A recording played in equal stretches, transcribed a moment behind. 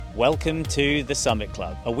Welcome to The Summit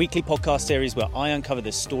Club, a weekly podcast series where I uncover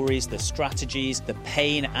the stories, the strategies, the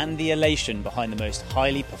pain and the elation behind the most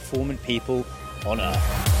highly performant people on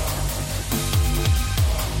earth.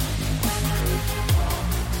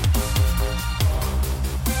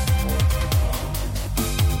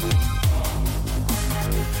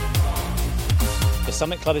 The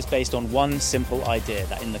Summit Club is based on one simple idea,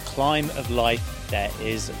 that in the climb of life, there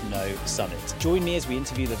is no summit. Join me as we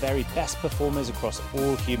interview the very best performers across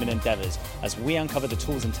all human endeavors, as we uncover the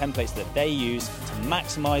tools and templates that they use to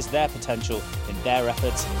maximize their potential in their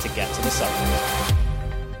efforts to get to the summit.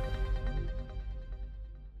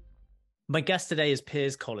 My guest today is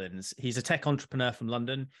Piers Collins. He's a tech entrepreneur from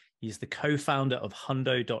London. He's the co-founder of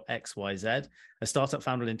Hundo.xyz, a startup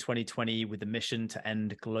founded in 2020 with the mission to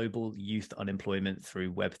end global youth unemployment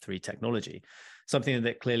through Web3 technology, something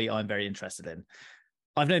that clearly I'm very interested in.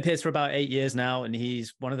 I've known Piers for about 8 years now, and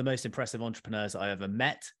he's one of the most impressive entrepreneurs I ever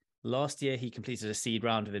met. Last year, he completed a seed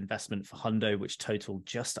round of investment for Hundo, which totaled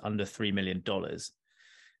just under $3 million.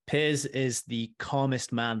 Piers is the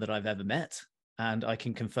calmest man that I've ever met. And I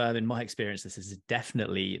can confirm in my experience, this is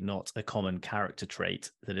definitely not a common character trait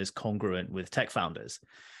that is congruent with tech founders.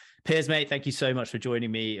 Piers, mate, thank you so much for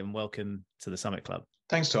joining me and welcome to the Summit Club.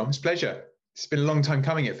 Thanks, Tom. It's a pleasure. It's been a long time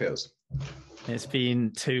coming, it feels. It's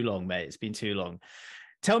been too long, mate. It's been too long.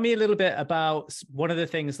 Tell me a little bit about one of the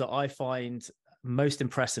things that I find most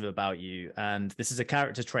impressive about you. And this is a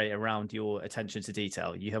character trait around your attention to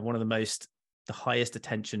detail. You have one of the highest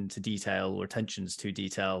attention to detail or attentions to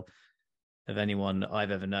detail of anyone I've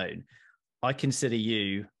ever known. I consider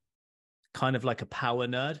you kind of like a power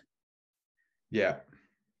nerd. Yeah.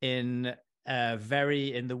 In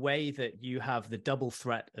the way that you have the double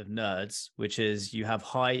threat of nerds, which is you have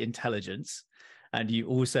high intelligence and you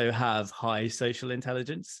also have high social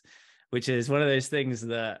intelligence, which is one of those things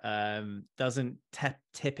that doesn't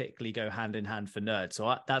typically go hand in hand for nerds.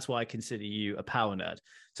 So that's why I consider you a power nerd.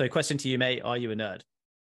 So question to you, mate, are you a nerd?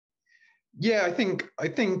 Yeah, I think,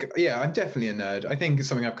 yeah, I'm definitely a nerd. I think it's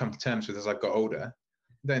something I've come to terms with as I've got older.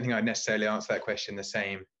 I don't think I'd necessarily answer that question the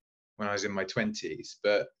same when I was in my 20s,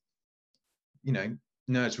 but, you know,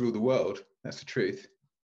 nerds rule the world. That's the truth.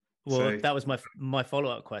 Well, that was my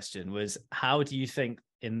follow-up question was, how do you think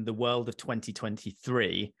in the world of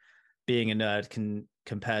 2023, being a nerd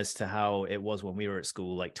compares to how it was when we were at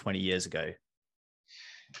school like 20 years ago?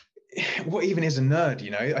 What even is a nerd,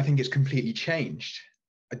 you know? I think it's completely changed.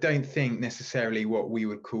 I don't think necessarily what we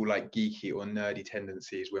would call like geeky or nerdy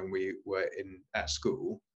tendencies when we were at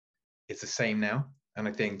school, it's the same now. And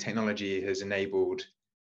I think technology has enabled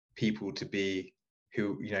people to be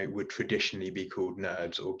who, you know, would traditionally be called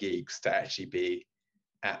nerds or geeks to actually be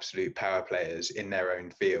absolute power players in their own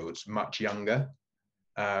fields, much younger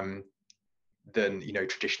than, you know,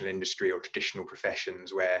 traditional industry or traditional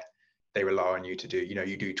professions where they rely on you to do, you know,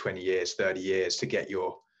 you do 20 years, 30 years to get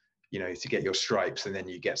your stripes, and then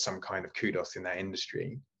you get some kind of kudos in that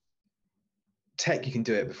industry. Tech, you can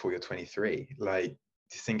do it before you're 23. Like,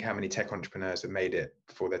 to think how many tech entrepreneurs have made it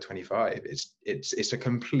before they're 25. It's a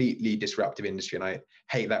completely disruptive industry, and I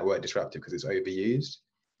hate that word disruptive because it's overused,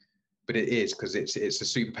 but it is, because it's a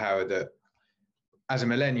superpower that, as a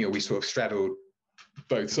millennial, we sort of straddled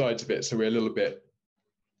both sides of it. So we're a little bit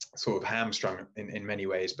sort of hamstrung in many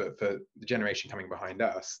ways, but for the generation coming behind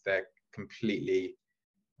us, they're completely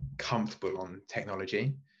comfortable on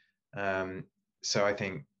technology. So I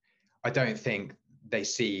don't think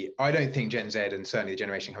Gen Z, and certainly the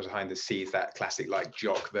generation comes behind us, sees that classic like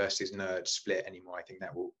jock versus nerd split anymore. I think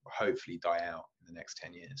that will hopefully die out in the next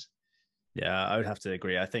 10 years. Yeah, I would have to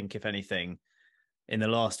agree. I think if anything, in the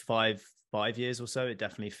last five years or so, it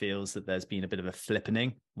definitely feels that there's been a bit of a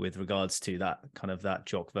flippening with regards to that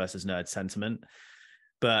jock versus nerd sentiment.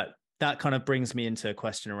 But that kind of brings me into a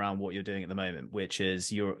question around what you're doing at the moment, which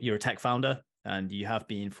is you're a tech founder, and you have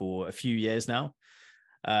been for a few years now.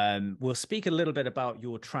 We'll speak a little bit about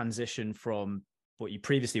your transition from what you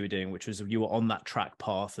previously were doing, which was you were on that track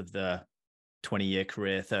path of the 20-year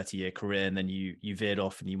career, 30-year career, and then you veered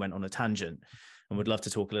off and you went on a tangent, and would love to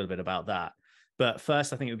talk a little bit about that. But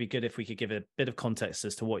first, I think it would be good if we could give a bit of context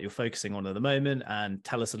as to what you're focusing on at the moment, and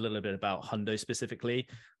tell us a little bit about Hundo specifically.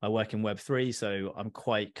 I work in Web3, so I'm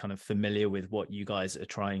quite kind of familiar with what you guys are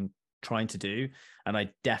trying to do. And I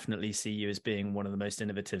definitely see you as being one of the most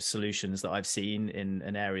innovative solutions that I've seen in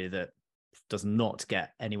an area that does not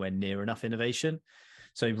get anywhere near enough innovation.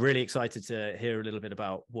 So really excited to hear a little bit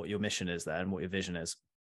about what your mission is there and what your vision is.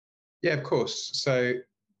 Yeah, of course. So,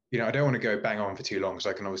 you know, I don't want to go bang on for too long, because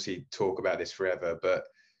I can obviously talk about this forever, but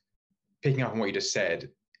picking up on what you just said,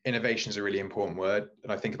 innovation is a really important word.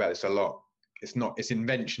 And I think about this a lot it's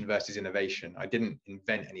invention versus innovation. I didn't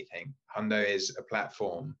invent anything. Hundo is a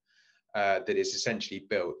platform that is essentially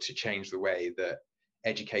built to change the way that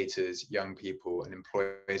educators, young people, and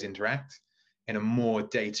employers interact in a more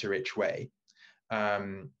data-rich way,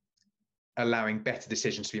 allowing better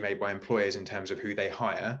decisions to be made by employers in terms of who they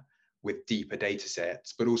hire with deeper data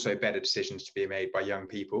sets, but also better decisions to be made by young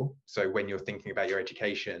people. So when you're thinking about your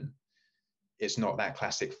education, it's not that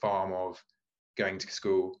classic farm of going to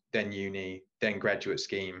school, then uni, then graduate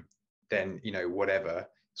scheme, then, you know, whatever,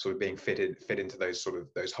 sort of being fit into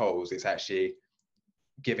those holes. It's actually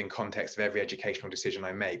giving context of every educational decision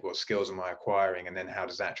I make. What skills am I acquiring? And then how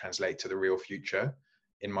does that translate to the real future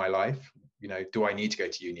in my life? You know, do I need to go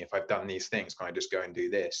to uni? If I've done these things, can I just go and do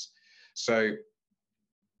this? So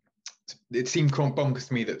it seemed bonkers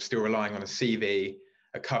to me that still relying on a CV,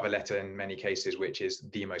 a cover letter in many cases, which is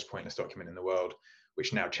the most pointless document in the world,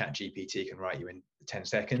 which now ChatGPT can write you in 10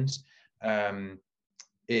 seconds,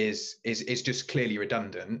 is just clearly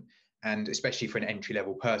redundant. And especially for an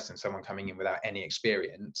entry-level person, someone coming in without any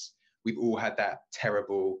experience, we've all had that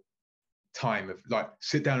terrible time of like,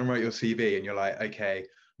 sit down and write your CV, and you're like, okay,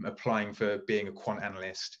 I'm applying for being a quant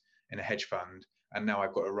analyst in a hedge fund, and now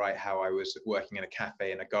I've got to write how I was working in a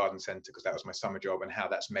cafe in a garden center because that was my summer job, and how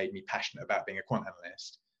that's made me passionate about being a quant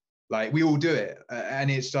analyst. Like, we all do it, and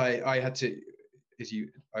it's like I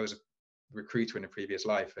was a recruiter in a previous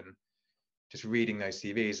life, and just reading those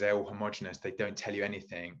CVs, they're all homogenous. They don't tell you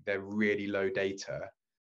anything. They're really low data.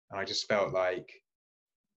 And I just felt like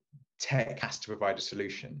tech has to provide a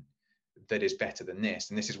solution that is better than this.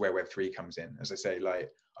 And this is where Web3 comes in. As I say,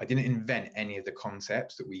 like, I didn't invent any of the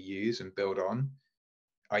concepts that we use and build on.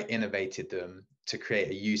 I innovated them to create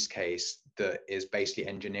a use case that is basically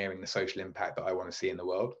engineering the social impact that I want to see in the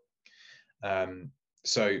world.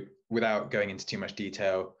 So without going into too much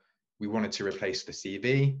detail, we wanted to replace the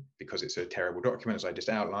CV because it's a terrible document, as I just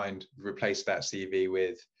outlined. Replace that CV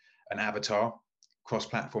with an avatar,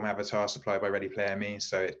 cross-platform avatar supplied by Ready Player Me,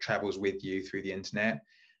 so it travels with you through the internet.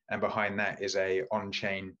 And behind that is a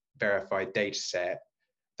on-chain verified data set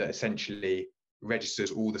that essentially registers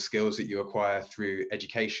all the skills that you acquire through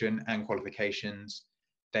education and qualifications.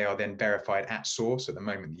 They are then verified at source at the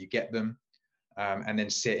moment that you get them, and then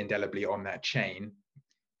sit indelibly on that chain.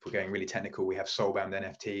 If we're going really technical, we have soul-bound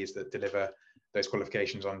NFTs that deliver those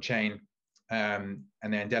qualifications on chain, and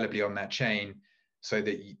they're indelibly on that chain, so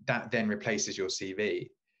that that then replaces your CV.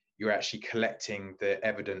 You're actually collecting the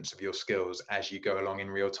evidence of your skills as you go along in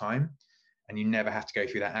real time, and you never have to go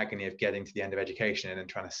through that agony of getting to the end of education and then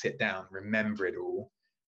trying to sit down, remember it all,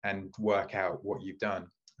 and work out what you've done.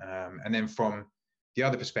 And then from the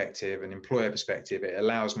other perspective, an employer perspective, it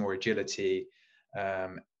allows more agility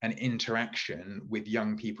and interaction with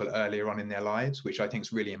young people earlier on in their lives, which I think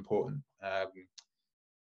is really important.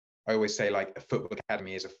 I always say, like, a football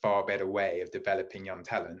academy is a far better way of developing young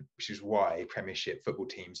talent, which is why Premiership football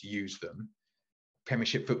teams use them.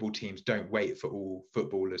 Premiership football teams don't wait for all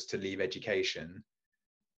footballers to leave education,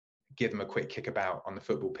 give them a quick kickabout on the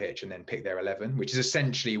football pitch, and then pick their 11, which is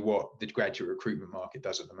essentially what the graduate recruitment market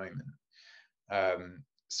does at the moment.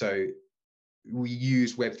 So we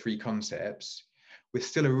use Web3 concepts. We're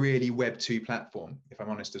still a really Web2 platform, if I'm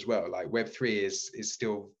honest as well. Like, Web3 is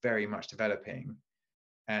still very much developing.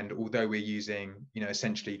 And although we're using, you know,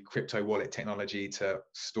 essentially crypto wallet technology to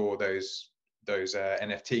store those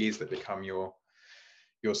NFTs that become your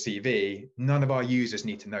CV, none of our users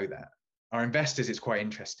need to know that. Our investors, it's quite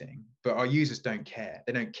interesting, but our users don't care.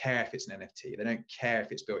 They don't care if it's an NFT. They don't care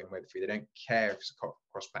if it's built in Web3. They don't care if it's a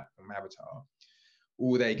cross-platform avatar.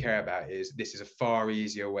 All they care about is, this is a far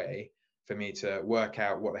easier way for me to work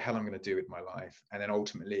out what the hell I'm going to do with my life, and then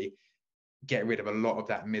ultimately get rid of a lot of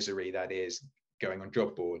that misery that is going on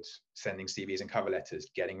job boards, sending CVs and cover letters,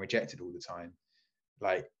 getting rejected all the time.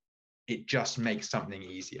 Like, it just makes something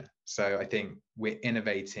easier. So I think we're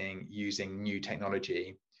innovating using new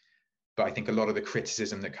technology. But I think a lot of the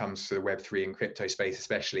criticism that comes to the Web3 and crypto space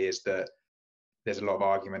especially is that there's a lot of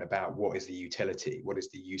argument about what is the utility, what is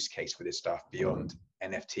the use case for this stuff beyond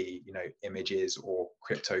NFT, you know, images or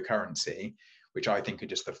cryptocurrency, which I think are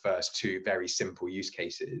just the first two very simple use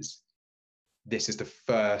cases. This is the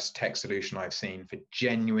first tech solution I've seen for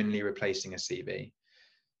genuinely replacing a CV.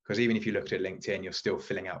 Because even if you looked at LinkedIn, you're still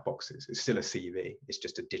filling out boxes. It's still a CV. It's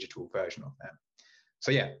just a digital version of that.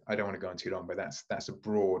 So yeah, I don't want to go on too long, but that's a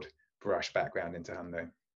broad brush background into Hundo.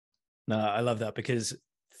 No, I love that, because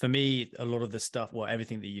for me, a lot of the stuff, well,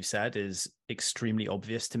 everything that you've said is extremely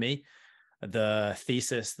obvious to me. The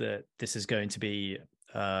thesis that this is going to be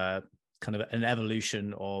kind of an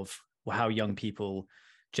evolution of how young people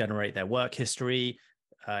generate their work history,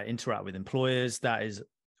 interact with employers, that is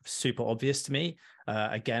super obvious to me.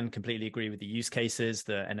 Again, completely agree with the use cases.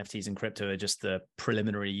 The NFTs and crypto are just the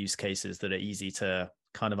preliminary use cases that are easy to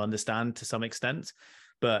kind of understand to some extent.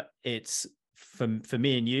 But it's for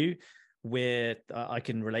me and you, I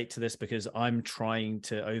can relate to this because I'm trying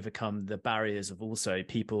to overcome the barriers of also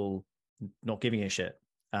people not giving a shit.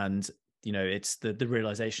 And it's the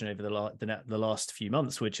realization over the last few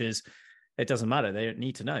months, which is it doesn't matter. They don't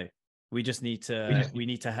need to know. We just need to we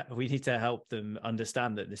need to help them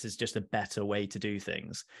understand that this is just a better way to do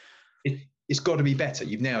things. It's got to be better.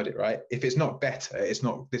 You've nailed it, right? If it's not better, it's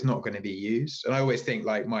not going to be used. And I always think,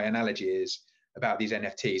 like, my analogy is about these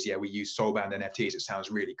NFTs. Yeah, we use soulbound NFTs. It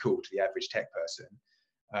sounds really cool to the average tech person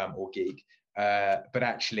or geek. But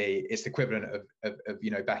actually, it's the equivalent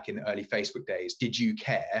of back in the early Facebook days. Did you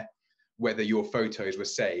care whether your photos were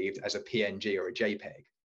saved as a PNG or a JPEG?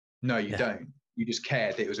 No, you don't. You just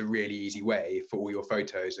cared that it was a really easy way for all your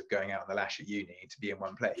photos of going out on the lash at uni to be in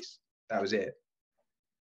one place. That was it.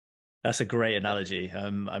 That's a great analogy.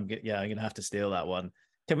 I'm gonna have to steal that one.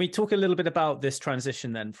 Can we talk a little bit about this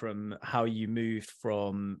transition then, from how you moved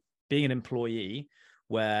from being an employee,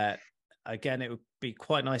 where again it would be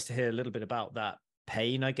quite nice to hear a little bit about that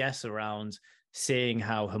pain, I guess, around seeing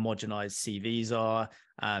how homogenized CVs are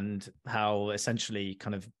and how essentially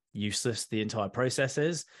kind of useless the entire process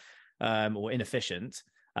is, or inefficient,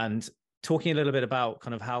 and talking a little bit about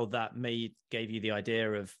kind of how that gave you the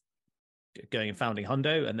idea of going and founding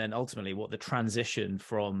Hundo, and then ultimately what the transition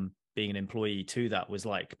from being an employee to that was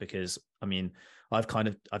like. Because I mean, I've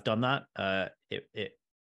done that. I'm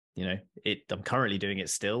currently doing it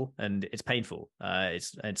still, and it's painful.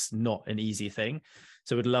 It's not an easy thing.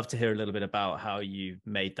 So we'd love to hear a little bit about how you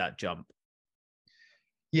made that jump.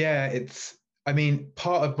 Yeah, I mean,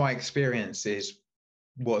 part of my experience is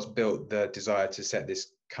what's built the desire to set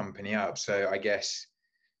this company up. So I guess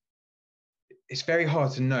it's very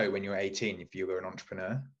hard to know when you're 18 if you were an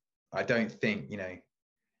entrepreneur. I don't think,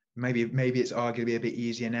 maybe it's arguably a bit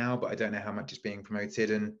easier now, but I don't know how much is being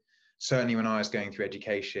promoted. And certainly when I was going through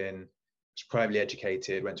education, I was privately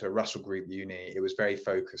educated, went to a Russell Group uni. It was very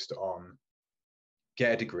focused on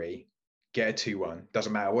get a degree, get a 2-1,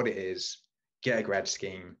 doesn't matter what it is, get a grad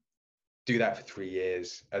scheme, do that for 3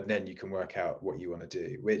 years, and then you can work out what you want to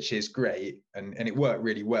do, which is great. And it worked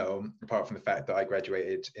really well, apart from the fact that I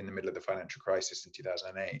graduated in the middle of the financial crisis in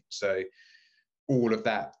 2008. So all of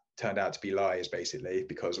that turned out to be lies, basically,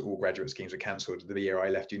 because all graduate schemes were cancelled the year I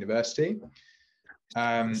left university.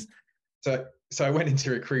 So I went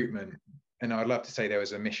into recruitment, and I'd love to say there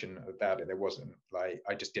was a mission about it. There wasn't. Like,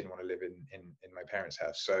 I just didn't want to live in my parents'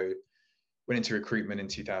 house. So went into recruitment in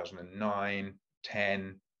 2009,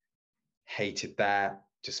 10, hated that.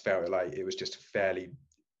 Just felt like it was just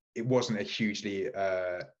it wasn't a hugely,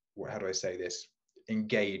 how do I say this,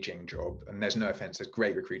 engaging job. And there's no offense, there's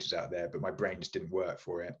great recruiters out there, but my brain just didn't work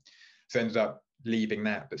for it. So I ended up leaving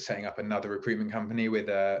that, but setting up another recruitment company with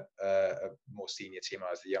a more senior team.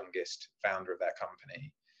 I was the youngest founder of that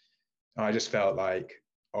company. And I just felt like,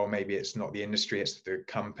 oh, maybe it's not the industry, it's the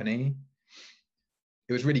company.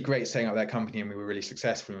 It was really great setting up that company, and we were really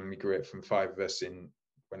successful, and we grew it from 5 of us in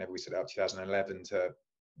whenever we set up 2011 to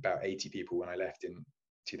about 80 people when I left in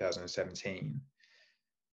 2017.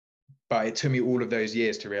 But it took me all of those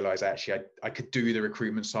years to realize actually I could do the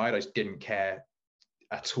recruitment side. I just didn't care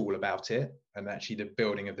at all about it. And actually the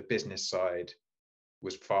building of the business side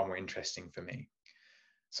was far more interesting for me.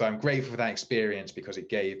 So I'm grateful for that experience, because it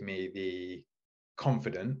gave me the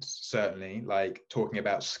confidence, certainly, like talking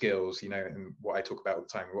about skills, and what I talk about all the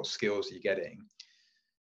time, what skills are you getting?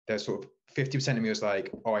 There's sort of 50% of me was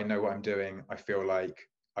like, oh, I know what I'm doing. I feel like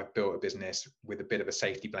I've built a business with a bit of a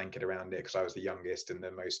safety blanket around it, because I was the youngest and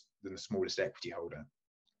the smallest equity holder.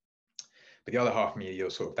 But the other half of me, you're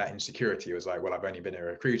sort of that insecurity was like, well, I've only been a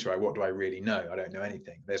recruiter. What do I really know? I don't know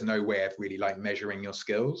anything. There's no way of really like measuring your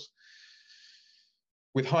skills.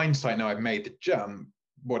 With hindsight, now I've made the jump.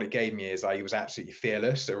 What it gave me is I was absolutely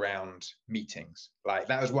fearless around meetings. Like,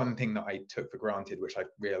 that was one thing that I took for granted, which I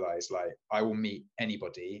realized, like, I will meet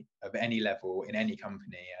anybody of any level in any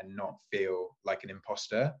company and not feel like an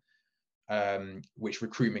imposter, which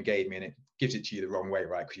recruitment gave me. And it gives it to you the wrong way,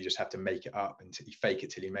 right? Because you just have to make it up until you fake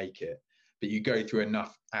it till you make it. But you go through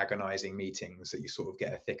enough agonizing meetings that you sort of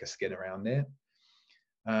get a thicker skin around it.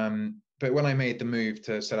 But when I made the move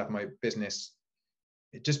to set up my business,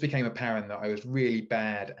 it just became apparent that I was really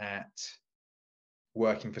bad at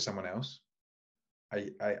working for someone else.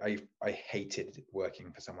 I hated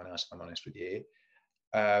working for someone else, if I'm honest with you.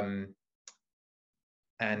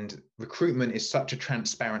 And recruitment is such a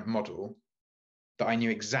transparent model that I knew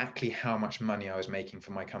exactly how much money I was making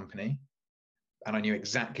for my company, and I knew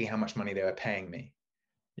exactly how much money they were paying me.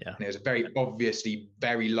 Yeah. And it was a very obviously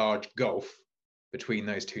very large gulf between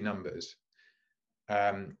those two numbers.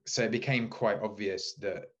 So it became quite obvious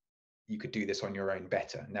that you could do this on your own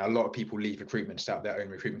better. Now, a lot of people leave recruitment to start up their own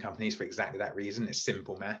recruitment companies for exactly that reason. It's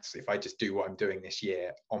simple maths. If I just do what I'm doing this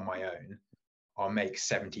year on my own, I'll make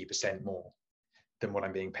 70% more than what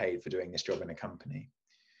I'm being paid for doing this job in a company.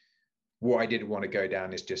 What I didn't want to go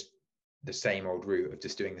down is just the same old route of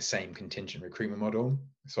just doing the same contingent recruitment model.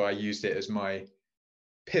 So I used it as my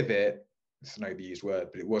pivot. It's an overused word,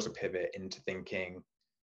 but it was a pivot into thinking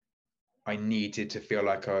I needed to feel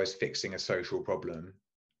like I was fixing a social problem.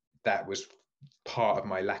 That was part of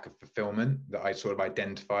my lack of fulfillment that I sort of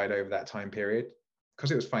identified over that time period.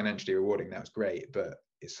 Because it was financially rewarding, that was great, but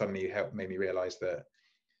it suddenly made me realize that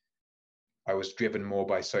I was driven more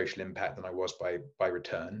by social impact than I was by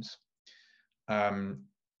returns. And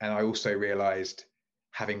I also realized,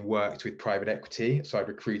 having worked with private equity, so I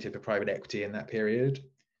recruited for private equity in that period,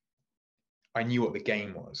 I knew what the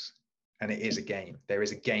game was. And it is a game. There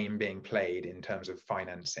is a game being played in terms of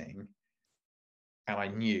financing. And I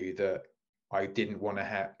knew that I didn't want to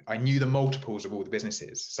have, I knew the multiples of all the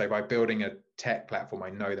businesses. So by building a tech platform,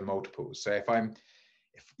 I know the multiples. So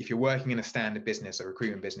if you're working in a standard business, a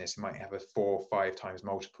recruitment business, it might have a 4 or 5 times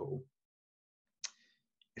multiple.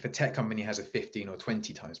 If a tech company has a 15 or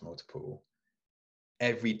 20 times multiple,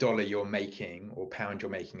 every dollar you're making or pound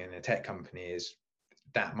you're making in a tech company is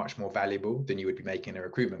that much more valuable than you would be making in a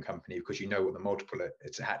recruitment company, because you know what the multiple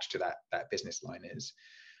it's attached to that business line is.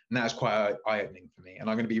 And that was quite eye-opening for me. And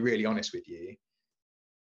I'm going to be really honest with you.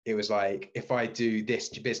 It was like, if I do this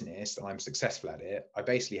business and I'm successful at it, I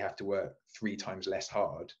basically have to work 3 times less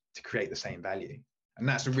hard to create the same value. And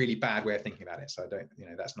that's a really bad way of thinking about it. So I don't,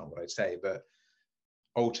 that's not what I'd say. But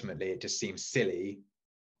ultimately, it just seems silly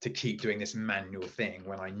to keep doing this manual thing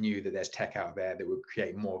when I knew that there's tech out there that would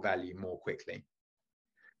create more value more quickly.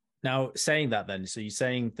 Now, saying that then, so you're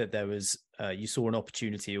saying that there was, you saw an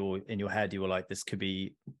opportunity, or in your head, you were like, this could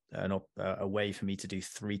be a way for me to do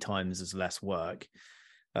 3 times as less work.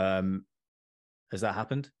 Has that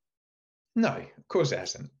happened? No, of course it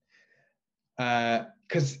hasn't.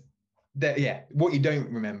 Because what you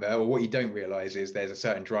don't remember or what you don't realize is there's a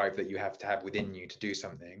certain drive that you have to have within you to do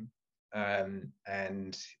something. And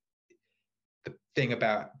the thing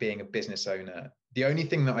about being a business owner, the only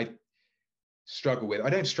thing that I struggle with, I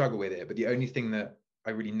don't struggle with it, but the only thing that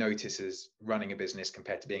I really notice is running a business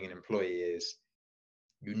compared to being an employee is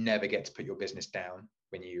you never get to put your business down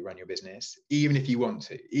when you run your business, even if you want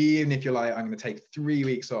to, even if you're like, I'm going to take 3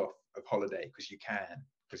 weeks off of holiday because you can,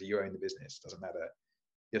 because you own the business, doesn't matter.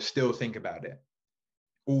 You'll still think about it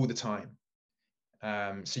all the time.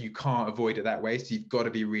 So you can't avoid it that way. So you've got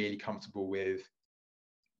to be really comfortable with,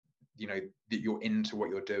 that you're into what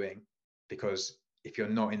you're doing, because if you're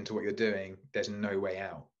not into what you're doing, there's no way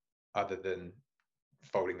out other than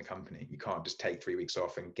folding the company. You can't just take 3 weeks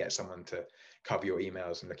off and get someone to cover your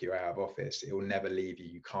emails and look you out of office. It will never leave you.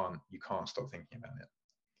 You can't stop thinking about it.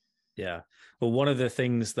 Yeah. Well, one of the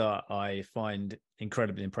things that I find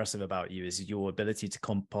incredibly impressive about you is your ability to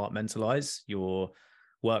compartmentalize your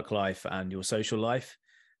work life and your social life.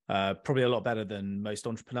 Probably a lot better than most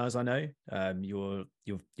entrepreneurs I know. You're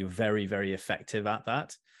very, very effective at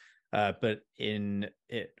that. But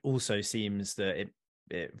it also seems that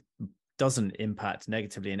it doesn't impact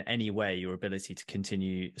negatively in any way your ability to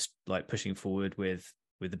continue like pushing forward with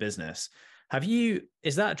the business.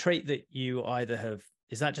 Is that a trait that you either have?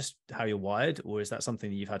 Is that just how you're wired, or is that something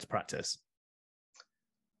that you've had to practice?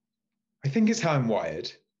 I think it's how I'm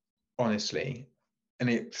wired, honestly. And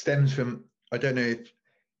it stems from, I don't know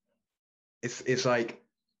if it's like,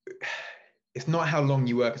 it's not how long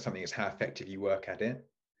you work at something, it's how effective you work at it.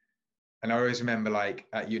 And I always remember, like,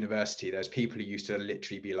 at university, there's people who used to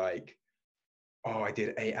literally be like, oh, I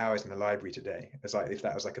did 8 hours in the library today. It's like if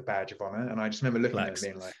that was like a badge of honor. And I just remember looking at them and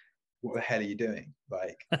being like, what the hell are you doing?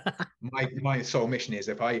 Like, my sole mission is,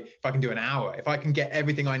 if I can do an hour, if I can get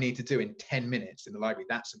everything I need to do in 10 minutes in the library,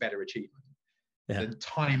 that's a better achievement. Yeah. The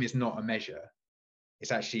time is not a measure.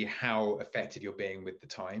 It's actually how effective you're being with the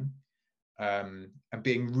time, and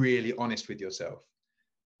being really honest with yourself.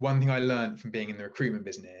 One thing I learned from being in the recruitment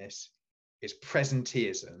business is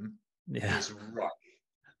presenteeism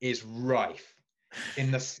is rife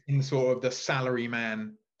in sort of the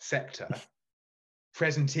salaryman sector.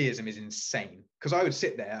 Presenteeism is insane, because I would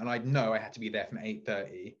sit there and I'd know I had to be there from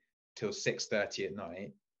 8:30 till 6:30 at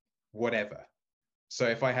night, whatever. So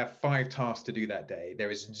if I have 5 tasks to do that day, there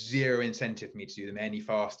is zero incentive for me to do them any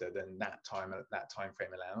faster than that time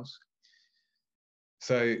frame allows.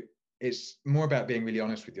 So it's more about being really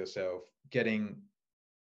honest with yourself, getting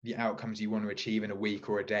the outcomes you want to achieve in a week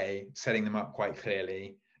or a day, setting them up quite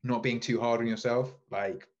clearly, not being too hard on yourself.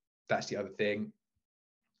 Like, that's the other thing.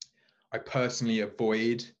 I personally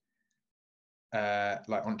avoid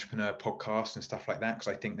like entrepreneur podcasts and stuff like that,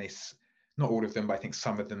 because I think not all of them, but I think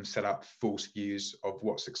some of them set up false views of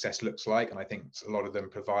what success looks like. And I think a lot of them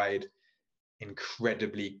provide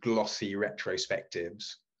incredibly glossy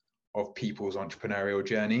retrospectives of people's entrepreneurial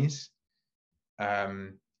journeys.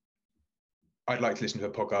 I'd like to listen to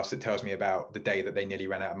a podcast that tells me about the day that they nearly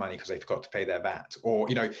ran out of money because they forgot to pay their VAT, or,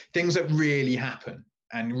 you know, things that really happen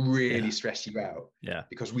and really stress you out. Yeah.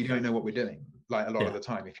 Because we don't know what we're doing. Like, a lot of the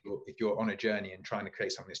time, if you're on a journey and trying to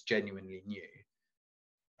create something that's genuinely new,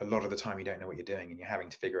 a lot of the time you don't know what you're doing and you're having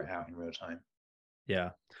to figure it out in real time.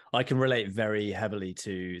 Yeah. I can relate very heavily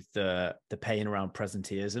to the pain around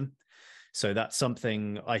presenteeism. So that's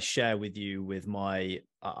something I share with you with I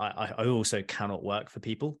also cannot work for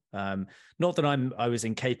people. Not that I was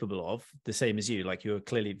incapable of, the same as you, like, you're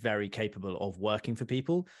clearly very capable of working for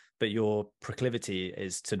people, but your proclivity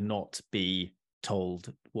is to not be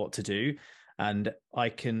told what to do. And I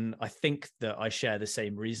think that I share the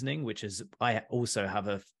same reasoning, which is I also have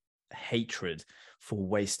a hatred for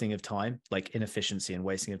wasting of time, like inefficiency and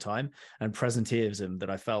wasting of time, and presenteeism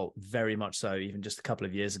that I felt very much so even just a couple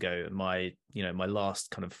of years ago in my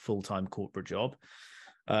last kind of full-time corporate job.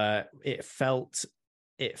 It felt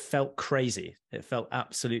crazy. It felt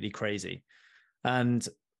absolutely crazy. And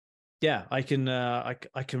yeah, I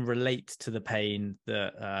can relate to the pain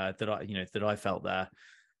that I felt there.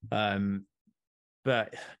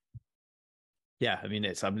 But yeah, I mean,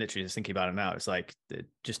 I'm literally just thinking about it now. It's like,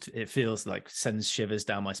 it feels like sends shivers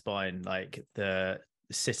down my spine, like the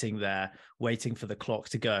sitting there waiting for the clock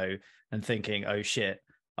to go and thinking, oh shit,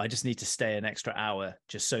 I just need to stay an extra hour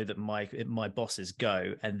just so that my bosses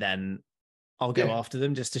go, and then I'll go after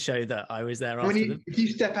them just to show that I was there after them. If you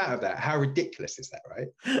step out of that, how ridiculous is that, right?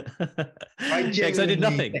 Because I did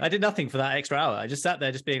nothing. I did nothing for that extra hour. I just sat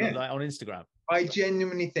there just being like on Instagram. I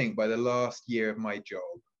genuinely think by the last year of my job,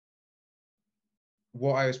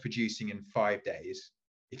 what I was producing in 5 days,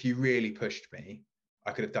 if you really pushed me,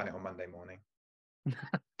 I could have done it on Monday morning.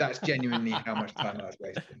 That's genuinely how much time I was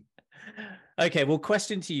wasting. Okay, well,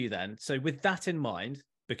 question to you then. So with that in mind,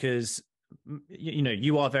 because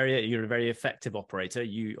you're a very effective operator.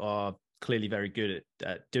 You are clearly very good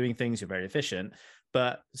at doing things. You're very efficient,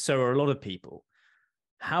 but so are a lot of people.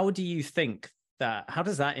 How does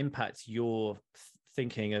that impact your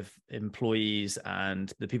thinking of employees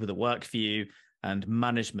and the people that work for you and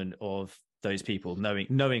management of those people,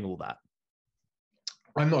 knowing all that?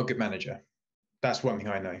 I'm not a good manager. That's one thing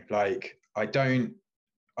I know. Like,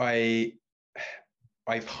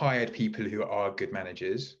 I've hired people who are good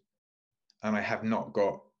managers, and I've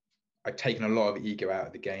taken a lot of ego out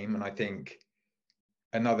of the game. And I think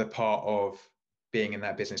another part of being in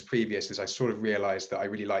that business previous is I sort of realized that I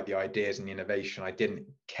really like the ideas and the innovation. I didn't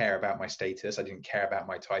care about my status. I didn't care about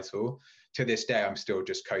my title. To this day, I'm still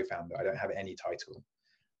just co-founder. I don't have any title.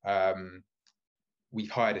 We've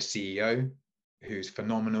hired a CEO who's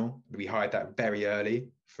phenomenal. We hired that very early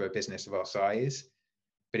for a business of our size,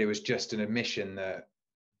 but it was just an admission that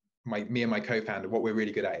me and my co-founder, what we're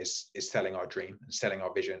really good at is selling our dream and selling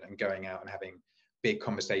our vision and going out and having big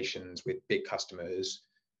conversations with big customers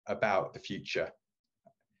about the future.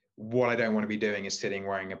 What I don't want to be doing is sitting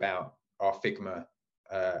worrying about our Figma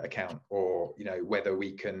account, or, you know, whether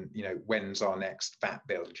we can, you know, when's our next VAT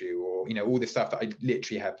bill due, or, you know, all this stuff that I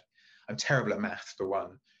literally have. I'm terrible at maths, for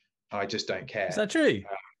one. I just don't care. Is that true?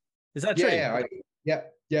 Is that true? Yeah.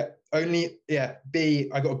 B.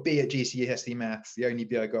 I got a B at GCSE maths. The only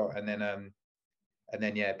B I got, and then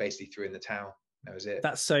basically threw in the towel. That was it.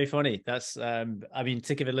 That's so funny. That's I mean,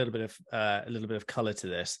 to give a little bit of color to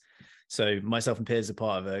this. So myself and Piers are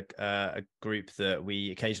part of a group that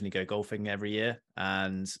we occasionally go golfing every year,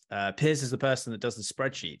 and Piers is the person that does the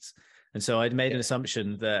spreadsheets. And so I'd made an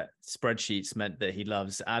assumption that spreadsheets meant that he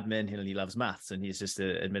loves admin and he loves maths, and he's just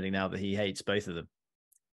admitting now that he hates both of them.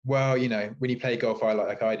 Well, you know, when you play golf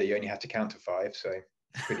like I do, you only have to count to 5, so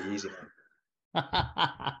it's pretty easy.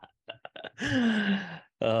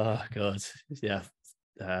 Oh God, yeah.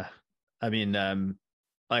 I mean,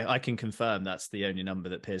 I can confirm that's the only number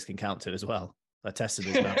that Piers can count to as well. I tested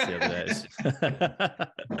his maths the other day.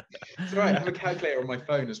 It's right. I have a calculator on my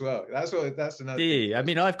phone as well. That's another thing. I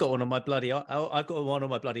mean, I've got one on my bloody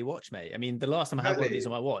watch, mate. I mean, the last time I had one of these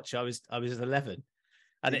on my watch, I was 11,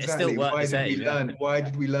 and it still worked the same. Why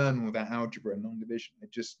did we learn all that algebra and non-division? I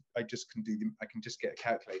just can get a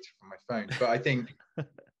calculator from my phone. But I think,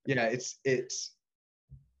 yeah, it's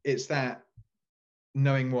that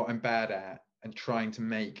knowing what I'm bad at and trying to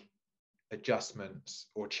make adjustments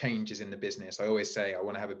or changes in the business, I always say I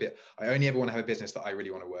only ever want to have a business that I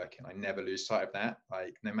really want to work in. I never lose sight of that.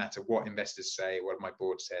 Like, no matter what investors say, what my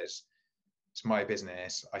board says, it's my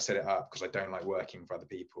business. I set it up because I don't like working for other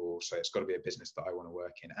people. So it's got to be a business that I want to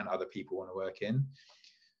work in and other people want to work in.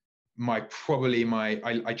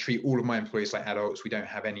 I treat all of my employees like adults. We don't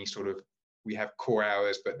have any we have core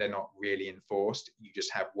hours, but they're not really enforced. You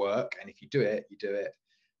just have work. And if you do it, you do it.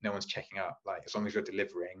 No one's checking up. Like, as long as you're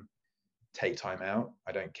delivering, take time out.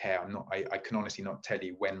 I don't care. I can honestly not tell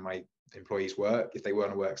you when my employees work. If they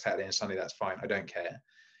want to work Saturday and Sunday, that's fine. I don't care.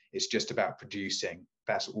 It's just about producing.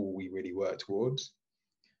 That's all we really work towards.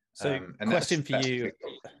 So, and question for you.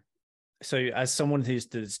 So, as someone who's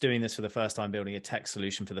doing this for the first time, building a tech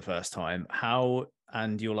solution for the first time,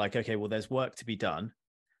 and you're like, okay, well, there's work to be done.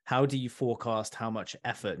 How do you forecast how much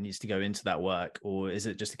effort needs to go into that work? Or is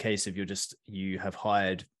it just a case of you have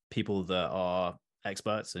hired people that are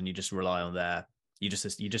experts and you just rely on you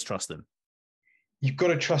just trust them? You've got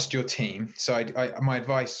to trust your team. So my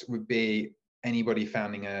advice would be, anybody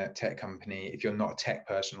founding a tech company, if you're not a tech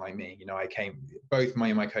person like me, both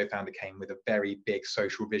my co-founder came with a very big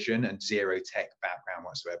social vision and zero tech background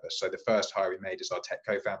whatsoever. So the first hire we made is our tech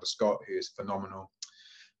co-founder, Scott, who is phenomenal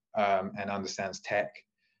and understands tech.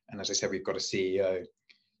 And as I said, we've got a CEO.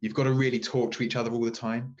 You've got to really talk to each other all the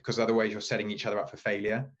time, because otherwise you're setting each other up for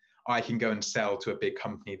failure. I can go and sell to a big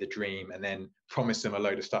company the dream and then promise them a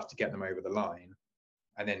load of stuff to get them over the line.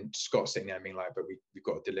 And then Scott's sitting there being like, but we've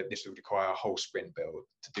got to deliver, this will require a whole sprint build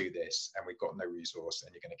to do this, and we've got no resource,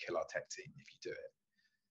 and you're going to kill our tech team if you do it.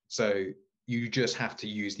 So you just have to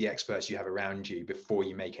use the experts you have around you before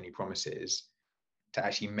you make any promises, to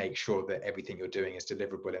actually make sure that everything you're doing is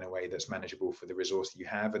deliverable in a way that's manageable for the resource that you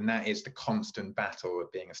have. And that is the constant battle of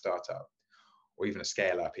being a startup or even a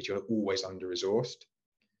scale up, is you're always under-resourced.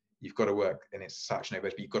 You've got to work, and it's such no,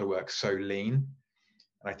 but you've got to work so lean.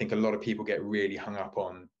 And I think a lot of people get really hung up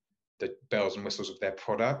on the bells and whistles of their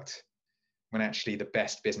product, when actually the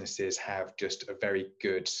best businesses have just a very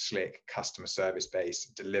good, slick customer service base,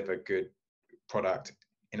 deliver good product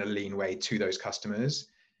in a lean way to those customers.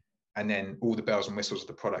 And then all the bells and whistles of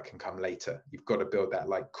the product can come later. You've got to build that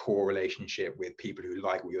like core relationship with people who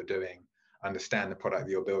like what you're doing, understand the product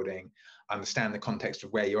that you're building, understand the context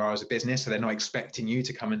of where you are as a business. So they're not expecting you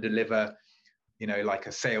to come and deliver, like a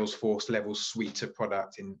Salesforce level suite of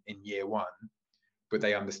product in year one, but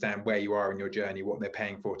they understand where you are in your journey, what they're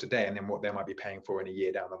paying for today, and then what they might be paying for in a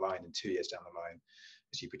year down the line and 2 years down the line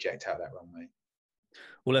as you project out that runway.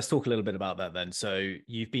 Well, let's talk a little bit about that then. So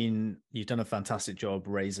you've done a fantastic job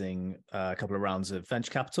raising a couple of rounds of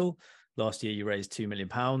venture capital. Last year, you raised £2 million.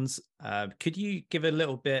 Could you give a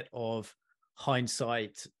little bit of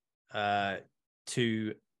hindsight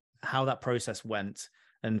to how that process went,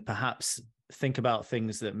 and perhaps think about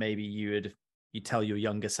things that maybe you tell your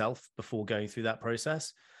younger self before going through that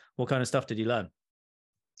process? What kind of stuff did you learn?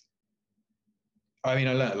 I mean,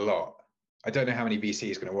 I learned a lot. I don't know how many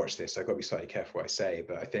VCs are going to watch this, so I've got to be slightly careful what I say,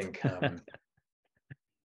 but I think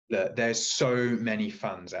that there's so many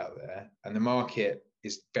funds out there, and the market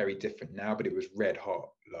is very different now, but it was red hot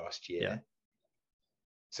last year. Yeah.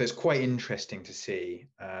 So it's quite interesting to see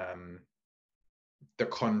the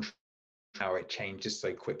contrast, how it changes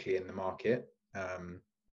so quickly in the market,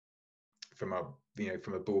 from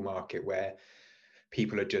a bull market where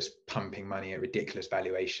people are just pumping money at ridiculous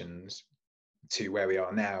valuations, to where we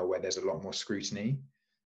are now, where there's a lot more scrutiny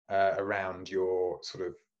around your sort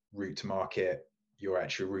of route to market, your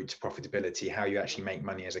actual route to profitability, how you actually make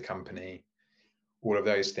money as a company, all of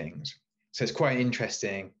those things. So it's quite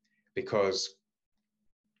interesting, because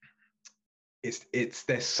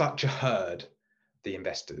there's such a herd, the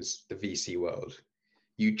investors, the VC world.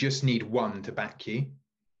 You just need one to back you.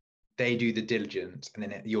 They do the diligence, and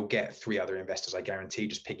then you'll get 3 other investors, I guarantee,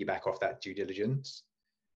 just piggyback off that due diligence.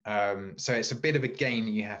 So it's a bit of a game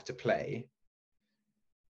that you have to play.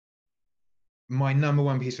 My number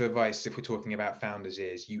one piece of advice, if we're talking about founders,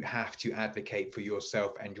 is you have to advocate for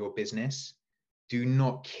yourself and your business. Do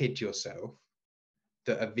not kid yourself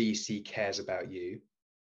that a VC cares about you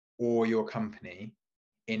or your company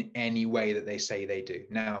in any way that they say they do.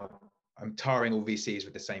 Now, I'm tarring all VCs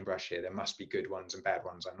with the same brush here. There must be good ones and bad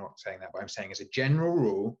ones. I'm not saying that, but I'm saying as a general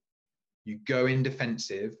rule, you go in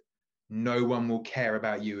defensive. No one will care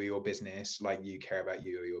about you or your business like you care about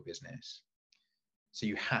you or your business. So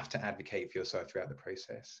you have to advocate for yourself throughout the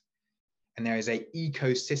process. And there is an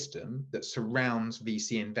ecosystem that surrounds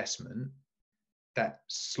VC investment that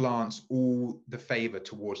slants all the favor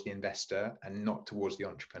towards the investor and not towards the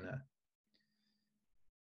entrepreneur.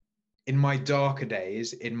 In my darker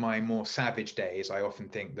days, in my more savage days, I often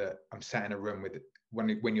think that I'm sat in a room with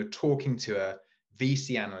when you're talking to a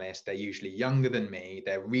VC analyst, they're usually younger than me.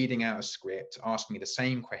 They're reading out a script, asking me the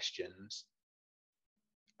same questions.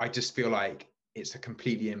 I just feel like it's a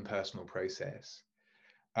completely impersonal process.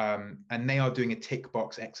 And they are doing a tick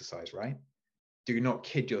box exercise, right? Do not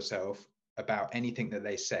kid yourself about anything that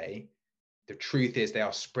they say. The truth is they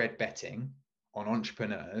are spread betting on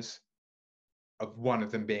entrepreneurs, of one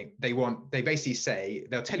of them being, they basically say,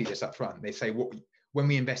 they'll tell you this up front. They say, when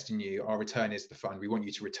we invest in you, our return is the fund. We want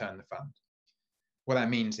you to return the fund. What that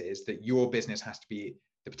means is that your business has to be,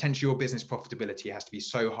 the potential your business profitability has to be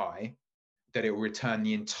so high that it will return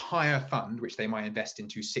the entire fund, which they might invest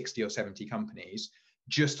into 60 or 70 companies,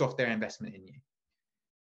 just off their investment in you.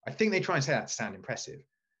 I think they try and say that to sound impressive.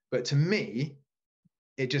 But to me,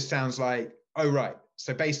 it just sounds like, oh, right.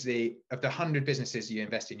 So basically, of the 100 businesses you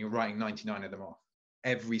invest in, you're writing 99 of them off.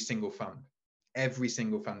 Every single fund, every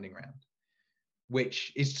single funding round,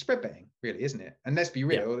 which is spread betting, really, isn't it? And let's be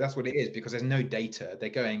real, that's what it is, because there's no data. They're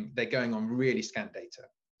going on really scant data.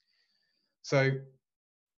 So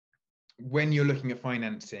when you're looking at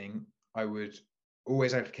financing, I would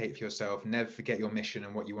always advocate for yourself. Never forget your mission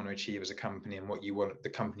and what you want to achieve as a company and what you want, the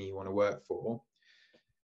company you want to work for.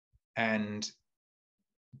 And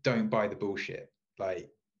don't buy the bullshit. Like,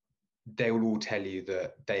 they will all tell you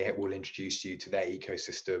that they will introduce you to their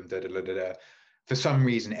ecosystem. For some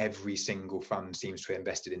reason, every single fund seems to have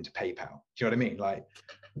invested into PayPal. Do you know what I mean? Like,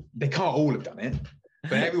 they can't all have done it,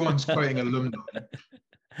 but everyone's quoting alumni.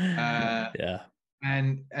 Yeah.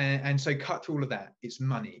 And so cut through all of that. It's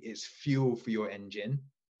money, it's fuel for your engine.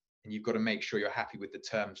 And you've got to make sure you're happy with the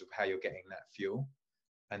terms of how you're getting that fuel.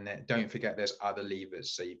 And then don't forget there's other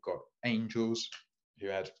levers. So you've got angels who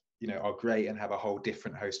are great and have a whole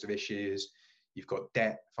different host of issues. You've got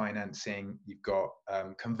debt financing. You've got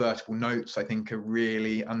convertible notes, I think, are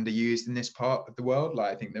really underused in this part of the world.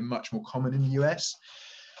 Like, I think they're much more common in the US.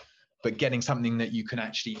 But getting something that you can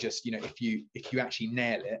actually just, if you actually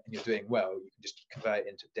nail it and you're doing well, you can just convert it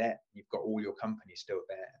into debt. You've got all your company still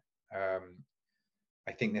there.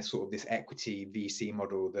 I think there's sort of this equity VC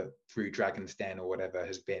model that through Dragon's Den or whatever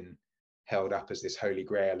has been held up as this holy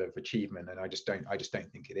grail of achievement, and I just don't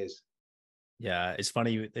think it is. Yeah, it's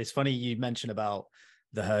funny. It's funny you mentioned about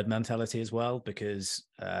the herd mentality as well, because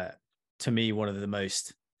to me, one of the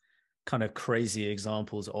most kind of crazy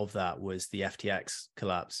examples of that was the FTX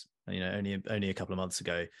collapse. Only a couple of months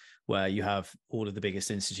ago, where you have all of the biggest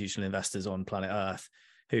institutional investors on planet Earth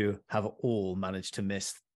who have all managed to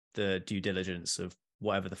miss the due diligence of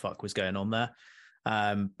whatever the fuck was going on there.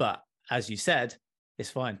 But as you said, it's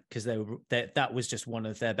fine, because that was just one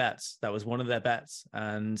of their bets. That was one of their bets.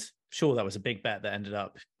 And sure, that was a big bet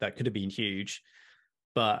that could have been huge.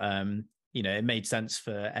 But it made sense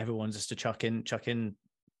for everyone just to chuck in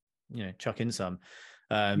some.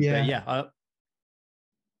 But yeah,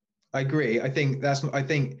 I agree. I think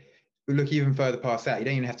we look even further past that. You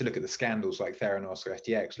don't even have to look at the scandals like Theranos or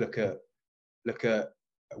FTX. Look at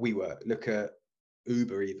WeWork, look at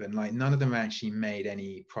Uber even. Like, none of them actually made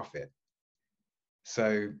any profit.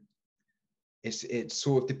 So it's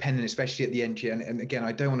sort of dependent, especially at the entry. And again,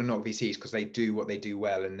 I don't want to knock VCs, because they do what they do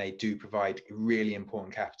well and they do provide really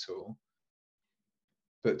important capital.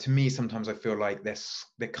 But to me, sometimes I feel like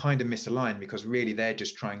they're kind of misaligned, because really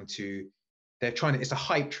it's a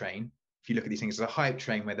hype train. If you look at these things, it's a hype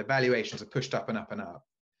train where the valuations are pushed up and up and up.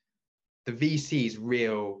 The VC's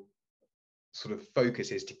real sort of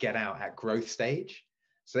focus is to get out at growth stage.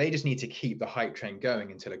 So they just need to keep the hype train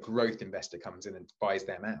going until a growth investor comes in and buys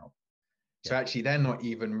them out. So actually, they're not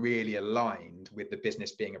even really aligned with the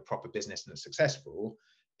business being a proper business and successful.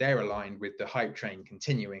 They're aligned with the hype train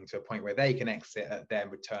continuing to a point where they can exit at their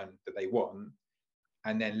return that they want,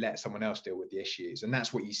 and then let someone else deal with the issues. And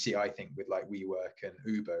that's what you see, I think, with like WeWork and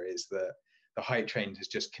Uber, is that the hype train has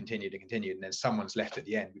just continued and continued, and then someone's left at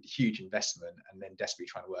the end with a huge investment and then desperately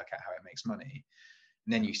trying to work out how it makes money.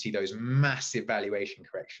 And then you see those massive valuation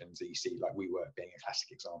corrections that you see, like WeWork being a classic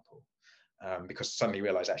example, because suddenly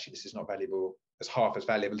realize, actually, this is not valuable, as half as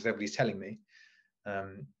valuable as everybody's telling me.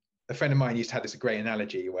 A friend of mine used to have this great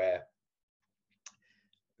analogy where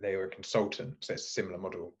they were a consultant, so it's a similar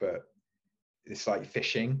model, but it's like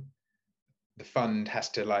fishing. The fund has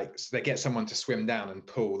to so they get someone to swim down and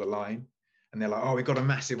pull the line, and they're like, oh, we got a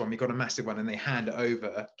massive one, and they hand it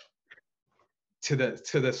over to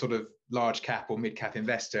the sort of large cap or mid cap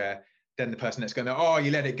investor. Then the person that's going to, oh,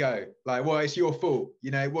 you let it go, like, well, it's your fault,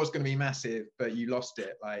 it was going to be massive, but you lost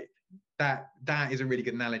it. Like, that is a really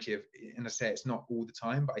good analogy of, and I say it's not all the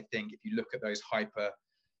time, but I think if you look at those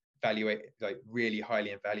really highly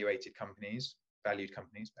evaluated companies, valued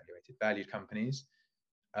companies,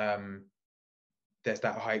 there's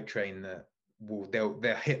that hype train that they'll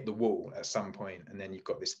hit the wall at some point, and then you've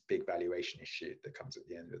got this big valuation issue that comes at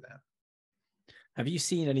the end of that. Have you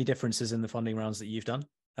seen any differences in the funding rounds that you've done?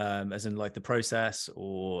 As in like the process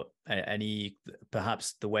or any,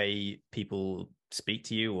 perhaps the way people speak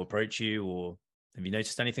to you or approach you, or have you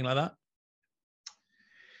noticed anything like that?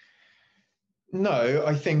 No,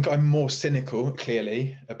 I think I'm more cynical,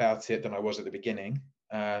 clearly, about it than I was at the beginning.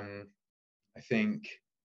 I think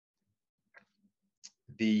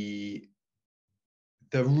the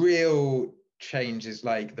real change is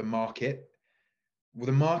like the market. Well,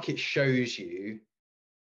 the market shows you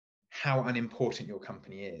how unimportant your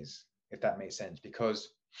company is, if that makes sense,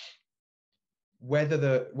 because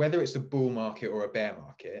whether it's a bull market or a bear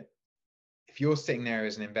market, if you're sitting there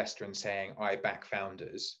as an investor and saying, I back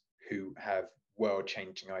founders who have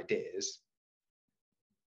world-changing ideas,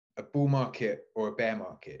 a bull market or a bear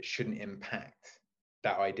market shouldn't impact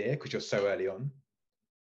that idea because you're so early on.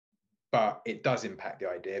 But it does impact the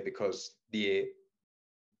idea because the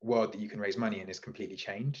world that you can raise money in is completely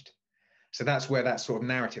changed. So that's where that sort of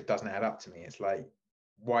narrative doesn't add up to me. It's like,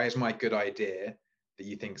 why is my good idea that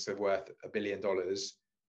you think is worth $1 billion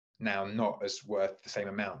now not as worth the same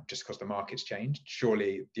amount just because the market's changed?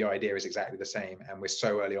 Surely the idea is exactly the same, and we're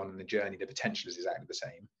so early on in the journey, the potential is exactly the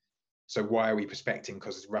same. So why are we prospecting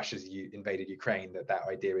because Russia's invaded Ukraine that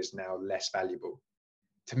idea is now less valuable?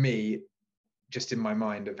 To me, just in my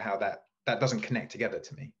mind of how that doesn't connect together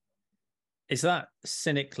to me. Is that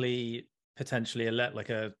cynically potentially like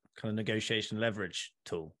a kind of negotiation leverage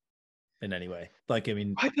tool in any way? Like, I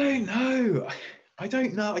mean, I don't know. I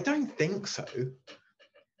don't think so.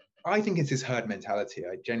 I think it's this herd mentality.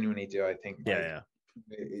 I genuinely do. I think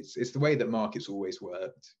it's the way that markets always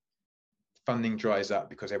worked. Funding dries up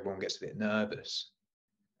because everyone gets a bit nervous.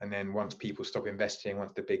 And then once people stop investing,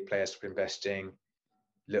 once the big players stop investing,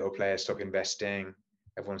 little players stop investing,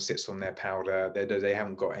 everyone sits on their powder. They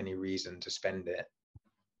haven't got any reason to spend it,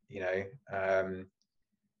 you know.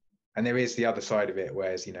 And there is the other side of it,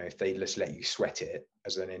 whereas, you know, if they just let you sweat it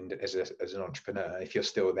as an entrepreneur, if you're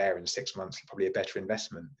still there in 6 months, probably a better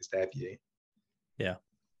investment is their view. Yeah.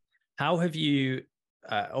 How have you,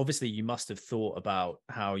 obviously you must have thought about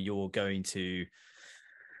how you're going to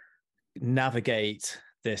navigate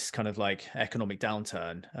this kind of like economic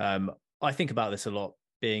downturn. I think about this a lot,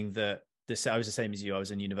 being that I was the same as you. I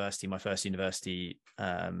was in university, my first university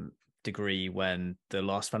degree when the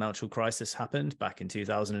last financial crisis happened back in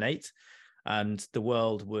 2008, and the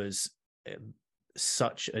world was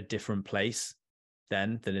such a different place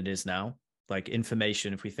then than it is now. Like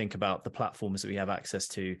information, if we think about the platforms that we have access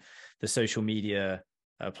to, the social media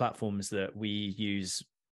platforms that we use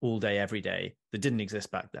all day, every day, that didn't exist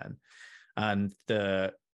back then, and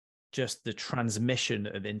the transmission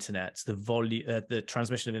of internet, the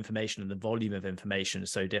transmission of information and the volume of information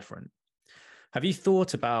is so different. Have you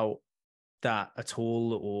thought about that at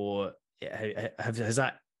all, or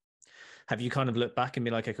have you kind of looked back and be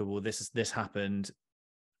like, okay, well, this happened,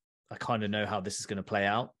 I kind of know how this is going to play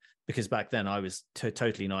out? Because back then I was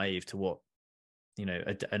totally naive to what, you know,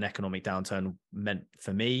 an economic downturn meant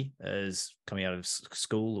for me as coming out of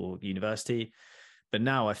school or university. But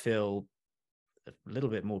now I feel a little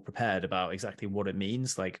bit more prepared about exactly what it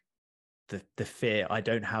means. Like the fear, I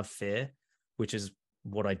don't have fear, which is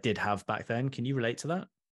what I did have back then. Can you relate to that?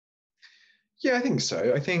 Yeah, I think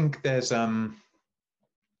so. I think there's the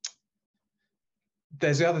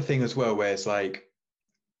other thing as well, where it's like,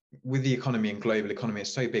 with the economy and global economy,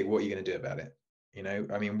 it's so big, what are you going to do about it? You know,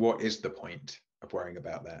 I mean, what is the point of worrying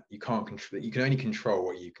about that? You can't control, you can only control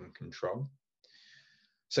what you can control.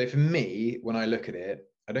 So for me, when I look at it,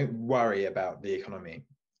 I don't worry about the economy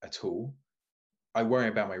at all. I worry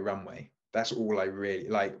about my runway. That's all I really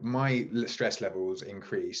like. My stress levels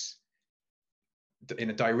increase in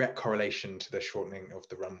a direct correlation to the shortening of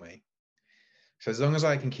the runway. So as long as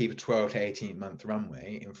I can keep a 12 to 18 month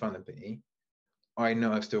runway in front of me, I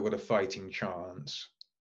know I've still got a fighting chance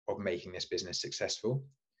of making this business successful.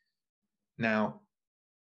 Now,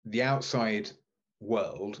 the outside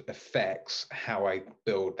world affects how I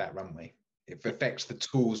build that runway. It affects the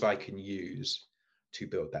tools I can use to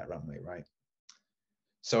build that runway, right?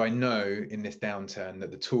 So I know in this downturn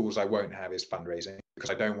that the tools I won't have is fundraising,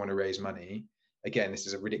 because I don't want to raise money. Again, this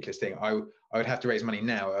is a ridiculous thing. I would have to raise money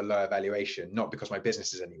now at a lower valuation, not because my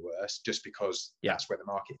business is any worse, just because that's where the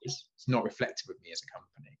market is. It's not reflective of me as a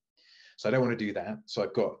company. So I don't want to do that. So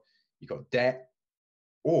you've got debt,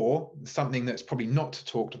 or something that's probably not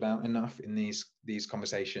talked about enough in these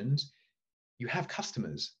conversations. You have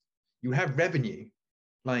customers, you have revenue.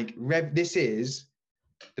 Like this is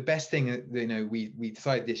the best thing that, you know, we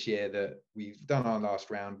decided this year that we've done our last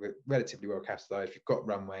round. We're relatively well capitalized. We've got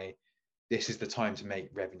runway. this is the time to make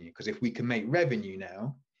revenue. Because if we can make revenue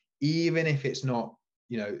now, even if it's not,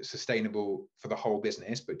 sustainable for the whole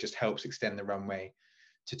business, but just helps extend the runway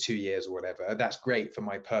to 2 years or whatever, that's great for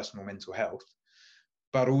my personal mental health.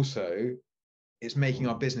 But also it's making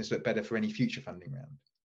our business look better for any future funding round.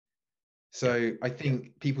 So I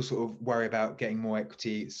think people sort of worry about getting more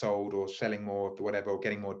equity sold or selling more of whatever, or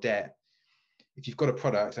getting more debt. If you've got a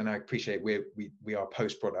product, and I appreciate we are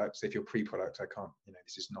post-product, so if you're pre-product, I can't,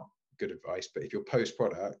 this is not good advice, but if you're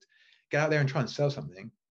post-product, get out there and try and sell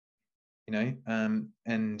something, and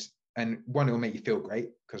one, it will make you feel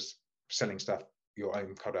great, because selling stuff, your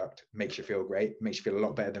own product, makes you feel great, makes you feel a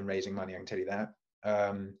lot better than raising money, I can tell you that.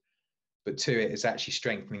 But two, it is actually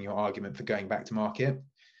strengthening your argument for going back to market.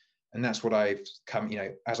 And that's what I've come,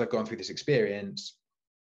 as I've gone through this experience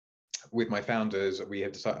with my founders, we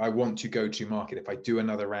have decided I want to go to market. If I do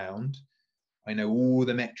another round, I know all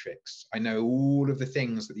the metrics. I know all of the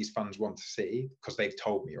things that these funds want to see, because they've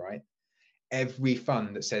told me, right? Every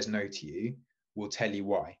fund that says no to you will tell you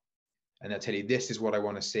why. And they'll tell you, this is what I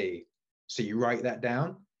want to see. So you write that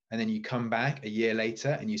down, and then you come back a year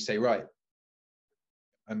later and you say, right,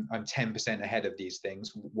 I'm 10% ahead of these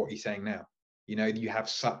things. What are you saying now? You have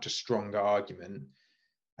such a stronger argument,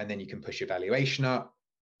 and then you can push your valuation up.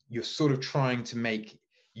 You're sort of trying to make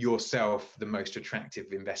yourself the most attractive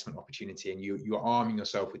investment opportunity, and you're arming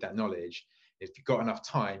yourself with that knowledge. If you've got enough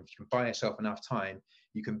time, if you can buy yourself enough time,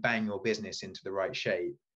 you can bang your business into the right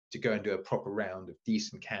shape to go and do a proper round of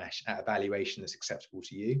decent cash at a valuation that's acceptable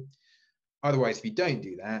to you. Otherwise, if you don't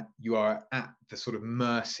do that, you are at the sort of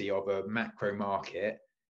mercy of a macro market.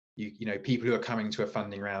 People who are coming to a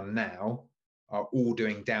funding round now are all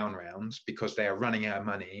doing down rounds because they are running out of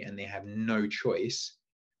money, and they have no choice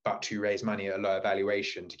but to raise money at a lower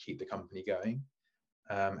valuation to keep the company going.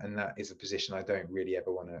 And that is a position I don't really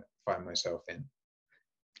ever want to find myself in,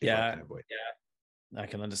 if I can avoid. I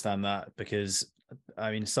can understand that, because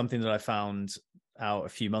something that I found out a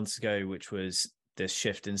few months ago, which was this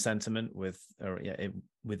shift in sentiment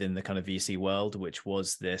within the kind of VC world, which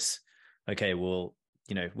was this, okay, well,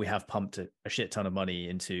 we have pumped a shit ton of money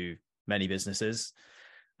into many businesses,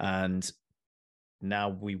 and now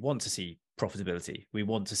we want to see profitability. We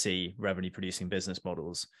want to see revenue producing business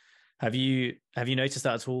models. Have you noticed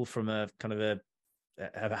that at all from a kind of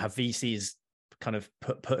have VCs kind of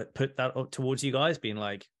put that up towards you guys, being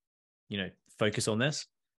like, focus on this?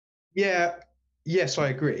 Yes, I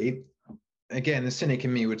agree. Again, the cynic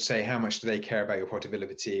in me would say, how much do they care about your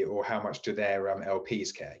profitability, or how much do their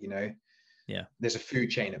LPs care? There's a food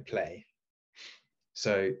chain at play.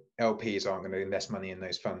 So LPs aren't going to invest money in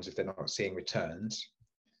those funds if they're not seeing returns.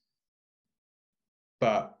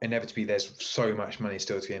 But inevitably, there's so much money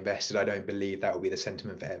still to be invested. I don't believe that will be the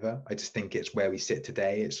sentiment forever. I just think it's where we sit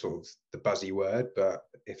today. It's sort of the buzzy word. But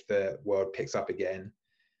if the world picks up again,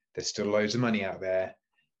 there's still loads of money out there.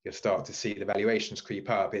 You'll start to see the valuations creep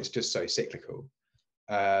up. It's just so cyclical.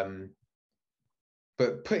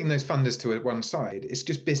 But putting those funders to one side, it's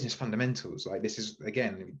just business fundamentals. Like, this is,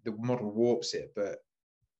 again, the model warps it, but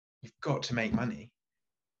you've got to make money.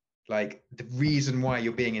 Like, the reason why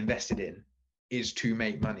you're being invested in is to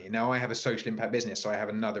make money. Now, I have a social impact business, so I have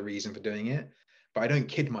another reason for doing it, but I don't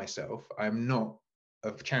kid myself. I'm not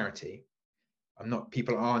a charity.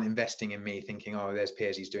 People aren't investing in me thinking, oh, there's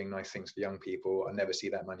Piers, he's doing nice things for young people, I'll never see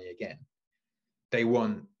that money again. They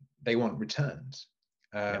want returns.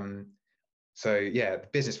 So the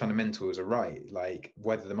business fundamentals are right. Like,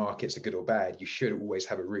 whether the markets are good or bad, you should always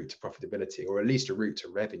have a route to profitability, or at least a route to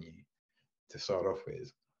revenue to start off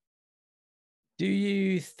with. Do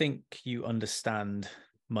you think you understand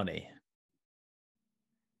money?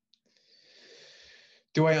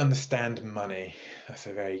 Do I understand money? That's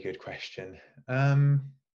a very good question. I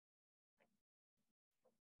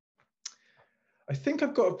think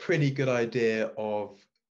I've got a pretty good idea of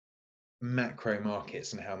macro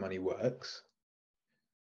markets and how money works.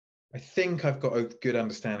 I think I've got a good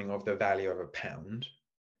understanding of the value of a pound.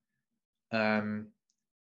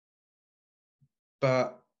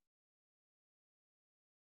 But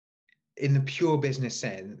in the pure business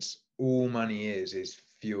sense, all money is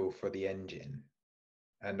fuel for the engine.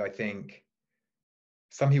 And I think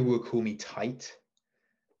some people will call me tight,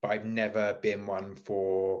 but I've never been one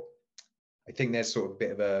for, I think there's sort of a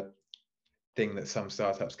bit of a thing that some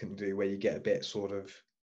startups can do where you get a bit sort of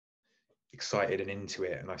excited and into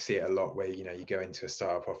it. And I see it a lot where, you go into a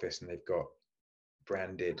startup office and they've got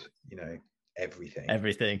branded, everything.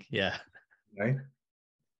 Yeah.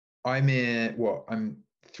 I'm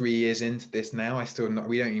 3 years into this now.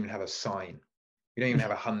 We don't even have a sign. We don't even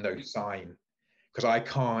have a hundo sign, because I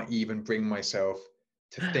can't even bring myself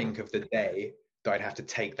to think of the day that I'd have to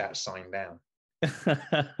take that sign down.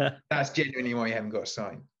 That's genuinely why you haven't got a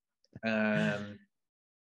sign.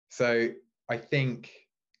 So I think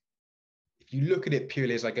if you look at it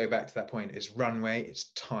purely, as I go back to that point, it's runway,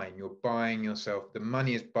 it's time. You're buying yourself, the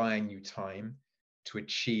money is buying you time to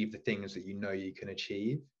achieve the things that you know you can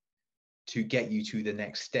achieve, to get you to the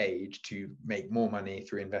next stage, to make more money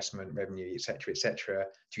through investment, revenue, et cetera,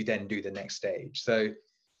 to then do the next stage. So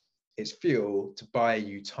it's fuel to buy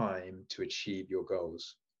you time to achieve your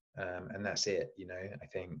goals. And that's it, you know. I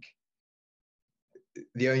think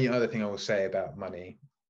the only other thing I will say about money,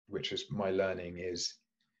 which is my learning, is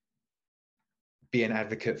be an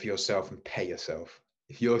advocate for yourself and pay yourself.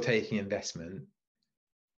 If you're taking investment,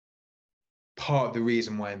 part of the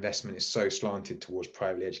reason why investment is so slanted towards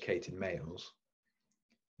privately educated males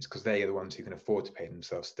is because they are the ones who can afford to pay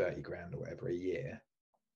themselves 30 grand or whatever a year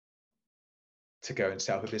to go and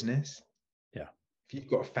set up a business. Yeah. If you've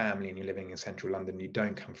got a family and you're living in central London, you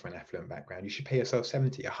don't come from an affluent background, you should pay yourself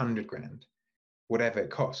 70, 100 grand, whatever it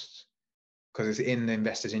costs, because it's in the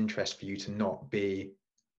investor's interest for you to not be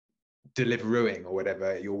Deliverooing or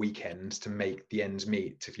whatever your weekends to make the ends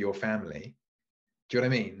meet to your family. Do you know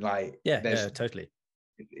what I mean? Like, yeah, totally.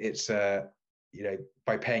 It's you know,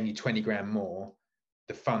 by paying you 20 grand more,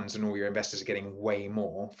 the funds and all your investors are getting way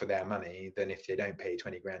more for their money than if they don't pay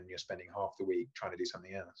 20 grand and you're spending half the week trying to do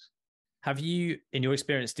something else. Have you, in your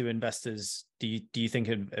experience, do you think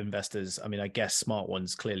investors, I mean, I guess smart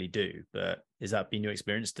ones clearly do, but has that been your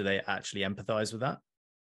experience? Do they actually empathize with that?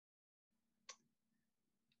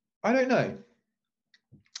 I don't know.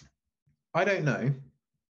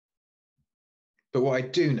 But what I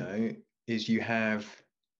do know is you are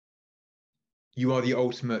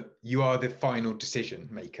the final decision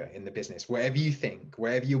maker in the business. Whatever you think,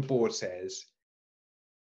 whatever your board says,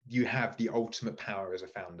 you have the ultimate power as a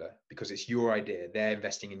founder because it's your idea. They're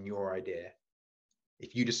investing in your idea.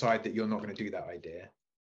 If you decide that you're not going to do that idea,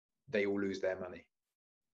 they all lose their money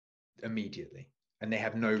immediately and they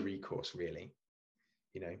have no recourse really,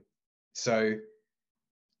 you know. So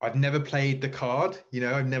I've never played the card, you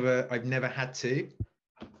know, I've never had to,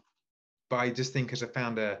 but I just think as a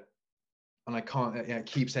founder, and I can't, you know,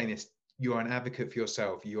 keep saying this, you are an advocate for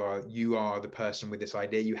yourself. You are the person with this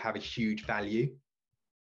idea. You have a huge value.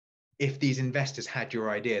 If these investors had your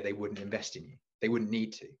idea, they wouldn't invest in you. They wouldn't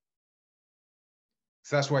need to.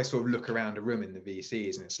 So that's why I sort of look around a room in the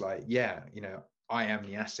VCs and it's like, yeah, you know, I am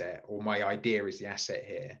the asset, or my idea is the asset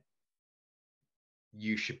here.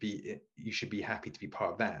 You should be happy to be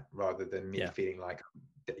part of that rather than me feeling like,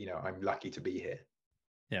 you know, I'm lucky to be here.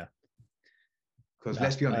 Yeah. Because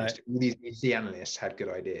let's be honest, all these VC analysts had good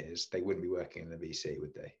ideas. They wouldn't be working in the VC,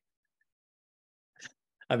 would they?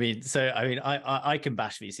 I mean, I can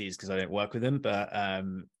bash VCs because I don't work with them, but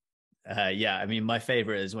yeah, I mean, my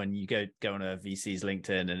favorite is when you go on a VC's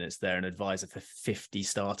LinkedIn and they're an advisor for 50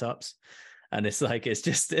 startups. And it's like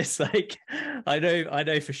I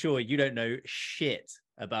know for sure you don't know shit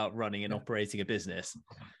about running and operating a business.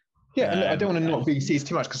 Yeah, and I don't want to knock VCs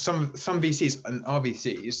too much because some VCs and our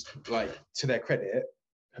VCs, like, to their credit,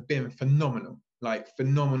 have been phenomenal, like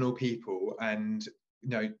phenomenal people, and you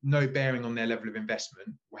know, no bearing on their level of investment,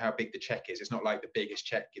 how big the check is. It's not like the biggest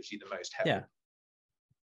check gives you the most help. Yeah.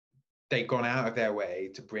 They've gone out of their way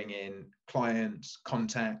to bring in clients,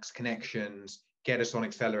 contacts, connections, get us on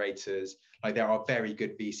accelerators. Like, there are very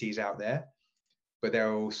good VCs out there, but there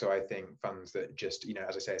are also, I think, funds that just, you know,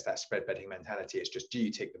 as I say, it's that spread betting mentality. It's just, do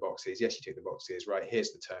you tick the boxes? Yes, you tick the boxes. Right,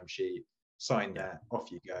 here's the term sheet. Sign that.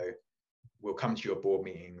 Off you go. We'll come to your board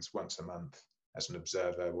meetings once a month as an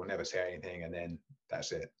observer. We'll never say anything, and then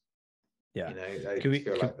that's it. Yeah. You know, I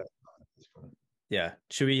feel like that. Yeah.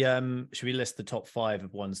 Should we list the top 5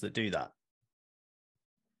 of ones that do that?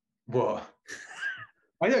 What?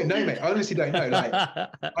 I don't know, mate. I honestly don't know. Like,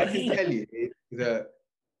 I can tell you that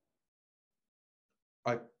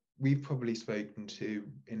we've probably spoken to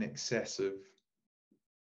in excess of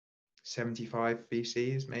 75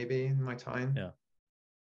 VCs maybe in my time. Yeah.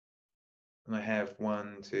 And I have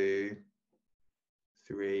 1, 2,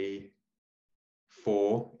 3,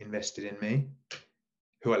 4 invested in me,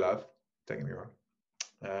 who I love, don't get me wrong.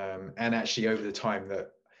 And actually, over the time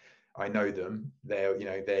that I know them,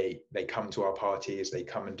 they come to our parties, they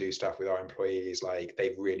come and do stuff with our employees. Like,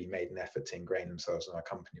 they've really made an effort to ingrain themselves in our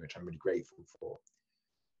company, which I'm really grateful for.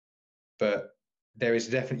 But there is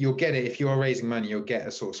definitely, you'll get it if you are raising money, you'll get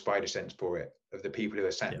a sort of spider sense for it, of the people who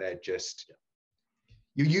are sat there just.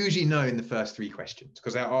 You usually know in the first 3 questions,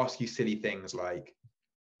 because they'll ask you silly things like,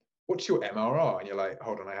 what's your MRR? And you're like,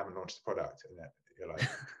 hold on, I haven't launched the product. And you're like,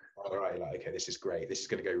 all right, like, okay, this is great. This is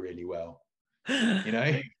going to go really well. You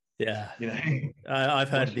know? Yeah. You know, I've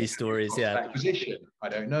heard what's these your stories. cost of Yeah. acquisition? I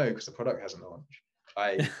don't know because the product hasn't launched.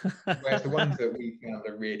 Whereas the ones that we found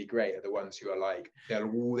are really great are the ones who are like,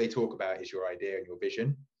 all they talk about is your idea and your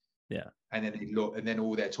vision. Yeah. And then they look, and then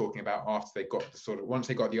all they're talking about after they got the sort of, once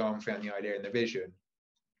they got the arms around the idea and the vision,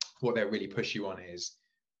 what they'll really push you on is,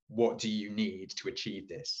 what do you need to achieve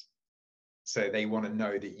this? So they want to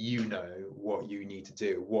know that you know what you need to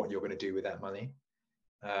do, what you're going to do with that money.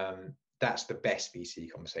 That's the best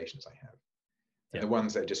VC conversations I have. And the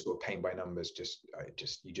ones that are just sort of paint by numbers,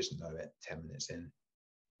 you just know it 10 minutes in.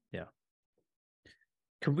 Yeah.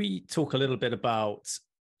 Can we talk a little bit about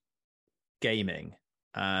gaming?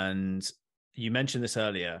 And you mentioned this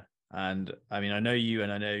earlier. And I mean, I know you,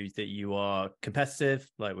 and I know that you are competitive,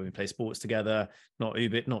 like when we play sports together, not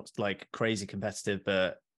like crazy competitive,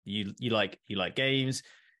 but you like games,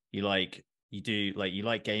 you like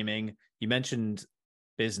gaming. You mentioned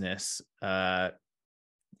business,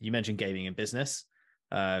 you mentioned gaming and business,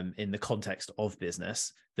 in the context of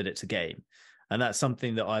business, that it's a game. And that's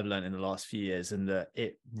something that I've learned in the last few years, and that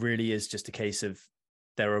it really is just a case of,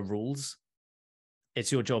 there are rules. It's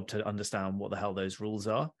your job to understand what the hell those rules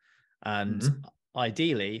are, and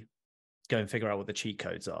ideally go and figure out what the cheat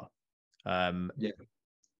codes are. Can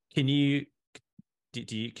you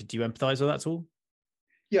do you empathize with that at all?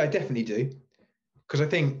 Yeah, I definitely do. Because I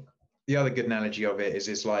think the other good analogy of it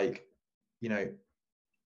is like, you know,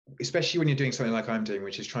 especially when you're doing something like I'm doing,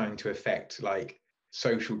 which is trying to affect like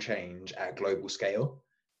social change at global scale,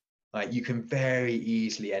 like you can very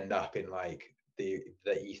easily end up in like the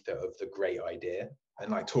ether of the great idea and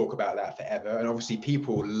like talk about that forever. And obviously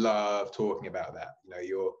people love talking about that. You know,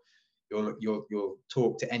 you'll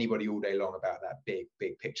talk to anybody all day long about that big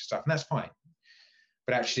picture stuff, and that's fine.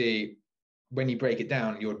 But actually, when you break it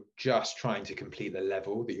down, you're just trying to complete the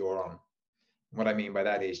level that you're on. What I mean by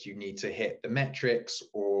that is, you need to hit the metrics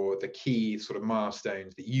or the key sort of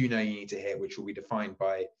milestones that you need to hit, which will be defined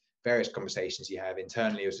by various conversations you have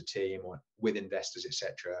internally as a team or with investors,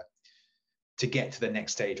 etc., to get to the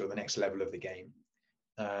next stage or the next level of the game.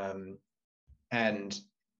 And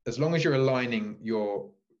as long as you're aligning your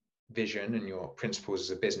vision and your principles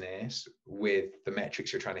as a business with the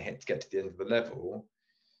metrics you're trying to hit to get to the end of the level,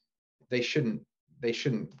 they shouldn't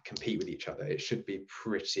compete with each other. It should be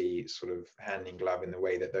pretty sort of hand in glove in the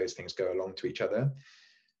way that those things go along to each other.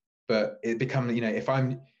 But it becomes, if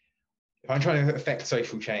I'm trying to affect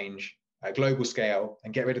social change at global scale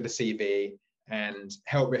and get rid of the CV and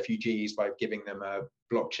help refugees by giving them a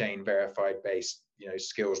blockchain verified based,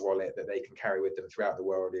 skills wallet that they can carry with them throughout the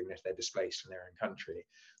world, even if they're displaced from their own country,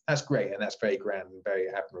 that's great. And that's very grand and very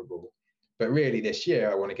admirable. But really this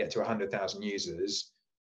year, I want to get to 100,000 users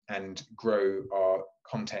and grow our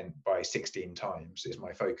content by 16 times is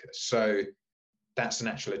my focus. So that's an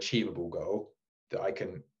actual achievable goal that I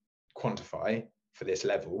can quantify for this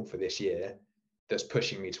level, for this year, that's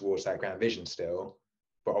pushing me towards that grand vision still,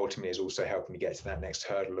 but ultimately is also helping me get to that next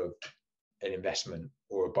hurdle of an investment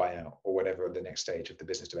or a buyout or whatever the next stage of the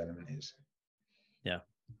business development is. Yeah.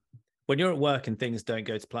 When you're at work and things don't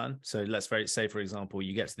go to plan, so let's say, for example,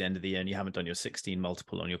 you get to the end of the year and you haven't done your 16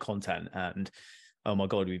 multiple on your content, and oh my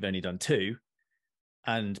God, we've only done 2,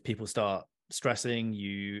 and people start stressing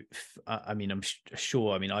you. I mean, I'm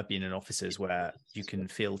sure, I've been in offices where you can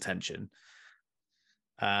feel tension.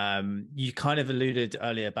 You kind of alluded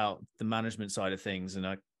earlier about the management side of things, and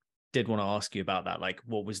I did want to ask you about that. Like,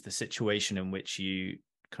 what was the situation in which you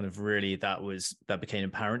kind of really that became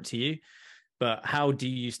apparent to you? But how do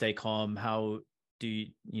you stay calm? How do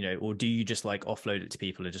you, or do you just like offload it to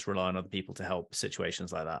people and just rely on other people to help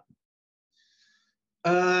situations like that?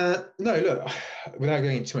 No, look, without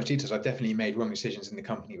going into too much details, I've definitely made wrong decisions in the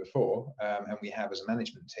company before, and we have as a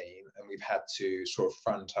management team, and we've had to sort of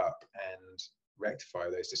front up and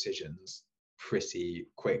rectify those decisions pretty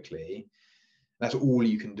quickly. That's all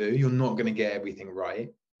you can do. You're not going to get everything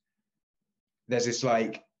right. There's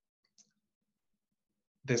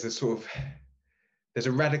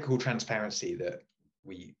a radical transparency that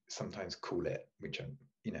we sometimes call it, which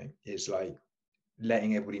is like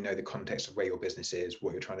letting everybody know the context of where your business is,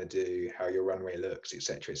 what you're trying to do, how your runway looks,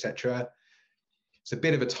 etc., etc. It's a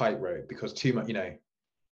bit of a tightrope because too much,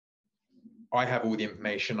 I have all the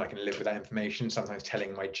information, I can live with that information. Sometimes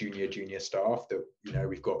telling my junior staff that,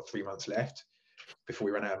 we've got 3 months left before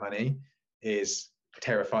we run out of money is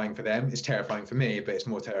terrifying for them. It's terrifying for me, but it's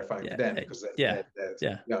more terrifying for them because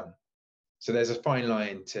they're young. So there's a fine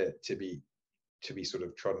line to be sort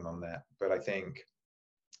of trodden on that. But I think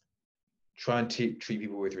try and treat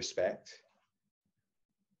people with respect.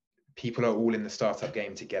 People are all in the startup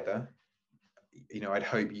game together. I'd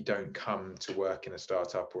hope you don't come to work in a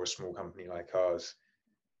startup or a small company like ours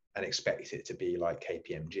and expect it to be like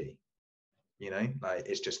KPMG. Like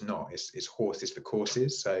it's just not. It's horses for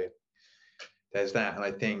courses. So there's that. And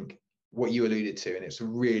I think what you alluded to, and it's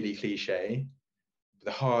really cliche, but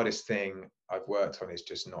the hardest thing I've worked on is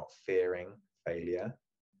just not fearing failure,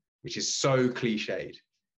 which is so cliched.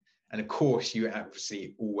 And of course, you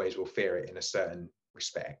obviously always will fear it in a certain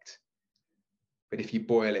respect. But if you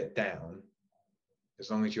boil it down,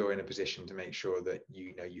 as long as you're in a position to make sure that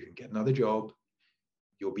you can get another job,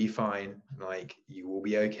 you'll be fine, like you will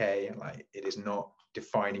be okay, like it is not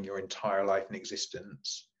defining your entire life and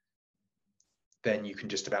existence, then you can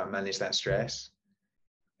just about manage that stress.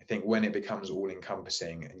 I think when it becomes all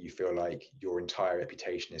encompassing and you feel like your entire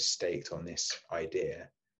reputation is staked on this idea,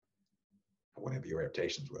 whatever your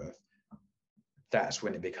reputation's worth, that's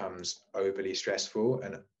when it becomes overly stressful,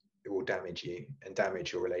 and it will damage you and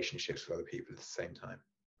damage your relationships with other people at the same time.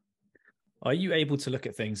 Are you able to look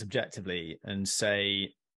at things objectively and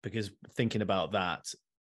say, because thinking about that,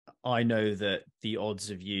 I know that the odds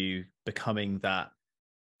of you becoming that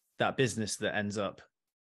business that ends up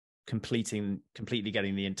completely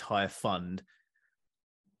getting the entire fund,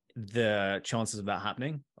 the chances of that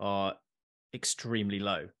happening are extremely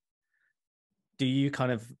low.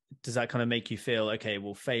 Does that kind of make you feel, okay,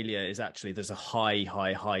 well, failure is actually, there's a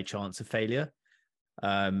high chance of failure.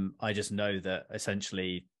 I just know that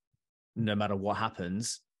essentially no matter what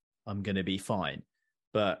happens, I'm going to be fine.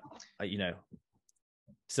 But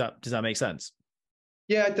does that make sense?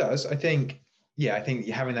 Yeah, it does. I think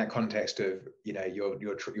having that context of,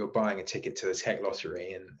 you're buying a ticket to the tech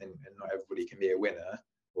lottery, and not everybody can be a winner,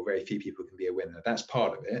 or very few people can be a winner. That's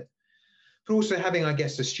part of it. But also having, I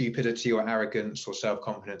guess, the stupidity or arrogance or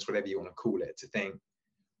self-confidence, whatever you want to call it, to think,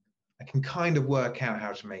 I can kind of work out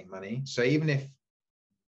how to make money. So even if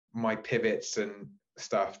my pivots and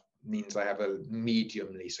stuff means I have a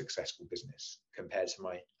mediumly successful business compared to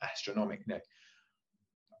my astronomical,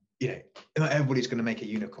 not everybody's going to make a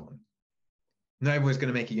unicorn. No everyone's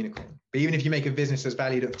going to make a unicorn. But even if you make a business that's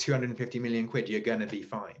valued at 250 million quid, you're going to be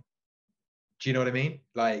fine. Do you know what I mean?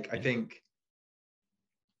 Like, I think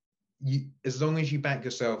as long as you back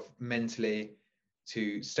yourself mentally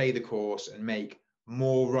to stay the course and make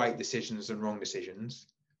more right decisions than wrong decisions,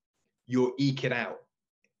 you'll eke it out.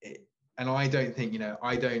 And I don't think,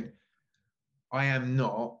 I am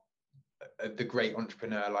not the great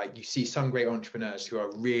entrepreneur. Like, you see some great entrepreneurs who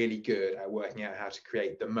are really good at working out how to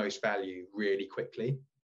create the most value really quickly.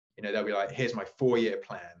 They'll be like, here's my 4-year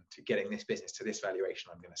plan to getting this business to this valuation.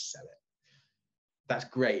 I'm going to sell it. That's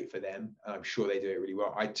great for them, and I'm sure they do it really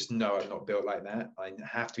well. I just know I'm not built like that. I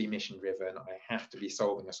have to be mission driven. I have to be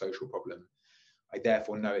solving a social problem. I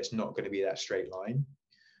therefore know it's not going to be that straight line.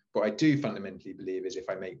 What I do fundamentally believe is if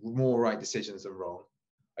I make more right decisions than wrong,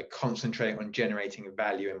 I concentrate on generating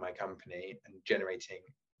value in my company and generating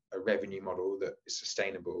a revenue model that is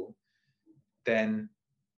sustainable, then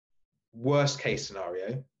worst case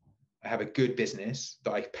scenario, I have a good business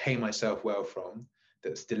that I pay myself well from,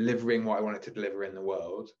 that's delivering what I wanted to deliver in the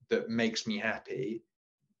world, that makes me happy,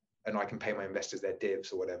 and I can pay my investors their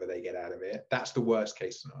divs or whatever they get out of it. That's the worst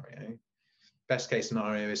case scenario. Best case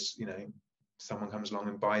scenario is, someone comes along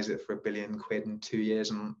and buys it for £1 billion in 2 years,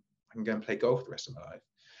 and I can go and play golf the rest of my life.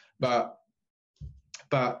 But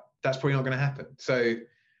that's probably not going to happen. So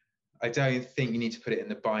I don't think you need to put it in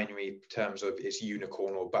the binary terms of it's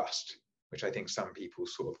unicorn or bust, which I think some people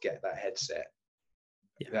sort of get that headset.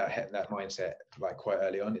 Yeah. That mindset like quite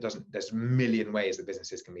early on. There's a million ways that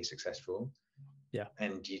businesses can be successful. Yeah.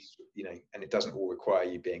 And and it doesn't all require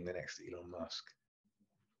you being the next Elon Musk.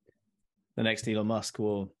 The next Elon Musk,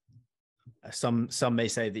 or some may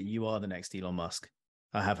say that you are the next Elon Musk.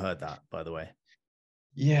 I have heard that, by the way.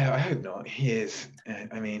 Yeah, I hope not. He is.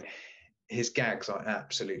 I mean, his gags are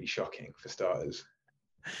absolutely shocking, for starters.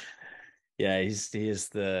 Yeah, he is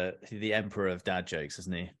the emperor of dad jokes,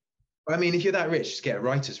 isn't he? I mean, if you're that rich, just get a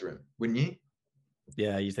writer's room, wouldn't you?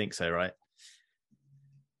 Yeah, you think so, right?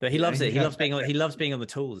 But he loves it. He loves being on the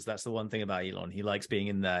tools. That's the one thing about Elon. He likes being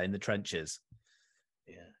in there in the trenches.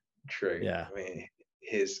 Yeah, true. Yeah. I mean,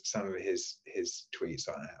 some of his tweets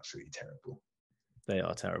are absolutely terrible. They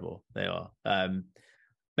are terrible. They are.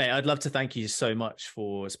 Mate, I'd love to thank you so much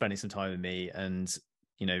for spending some time with me and,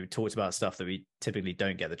 talked about stuff that we typically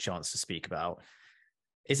don't get the chance to speak about.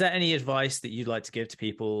 Is there any advice that you'd like to give to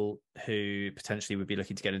people who potentially would be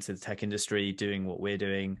looking to get into the tech industry, doing what we're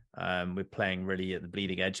doing? We're playing really at the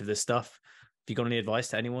bleeding edge of this stuff. Have you got any advice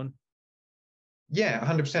to anyone? Yeah,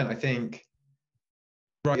 100%. I think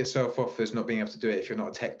write yourself off as not being able to do it if you're not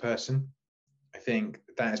a tech person. I think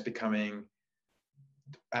that is becoming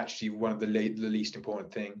actually one of the least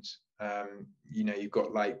important things. You've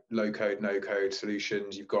got like low code, no code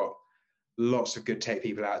solutions. You've got lots of good tech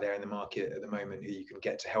people out there in the market at the moment who you can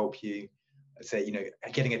get to help you. I'd say,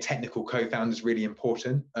 getting a technical co-founder is really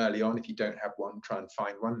important early on. If you don't have one, try and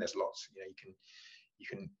find one. There's lots. You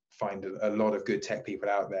can find a lot of good tech people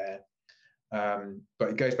out there. But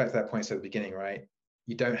it goes back to that point at the beginning, right?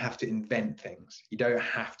 You don't have to invent things. You don't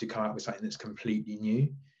have to come up with something that's completely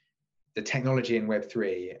new. The technology in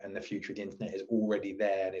Web3 and the future of the internet is already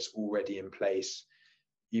there and it's already in place.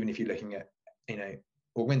 Even if you're looking at,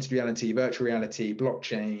 augmented reality, virtual reality,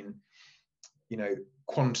 blockchain,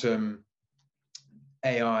 quantum,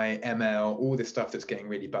 AI, ML, all this stuff that's getting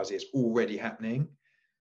really buzzy is already happening.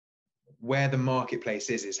 Where the marketplace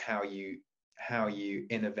is how you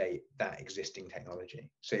innovate that existing technology.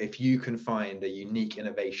 So if you can find a unique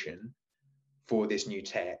innovation for this new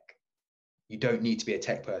tech, you don't need to be a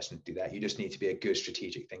tech person to do that. You just need to be a good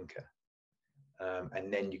strategic thinker.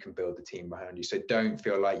 And then you can build the team behind you. So don't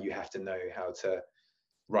feel like you have to know how to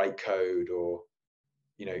write code or,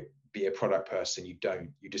 be a product person. You don't.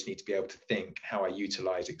 You just need to be able to think, how I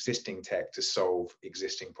utilize existing tech to solve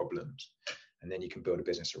existing problems. And then you can build a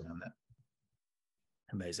business around that.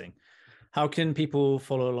 Amazing. How can people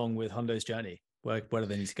follow along with Hundo's journey? Where do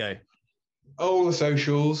they need to go? All the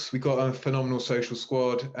socials. We've got a phenomenal social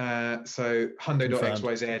squad. So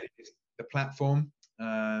Hundo.xyz is the platform.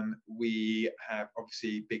 We have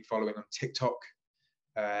obviously big following on TikTok.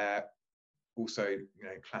 Also,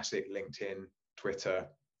 classic LinkedIn, Twitter,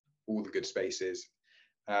 all the good spaces.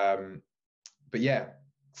 But yeah,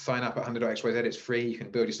 sign up at Hundo.xyz. It's free. You can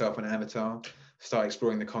build yourself an avatar, start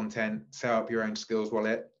exploring the content, set up your own skills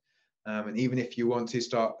wallet. And even if you want to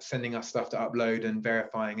start sending us stuff to upload and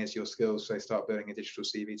verifying as your skills, so start building a digital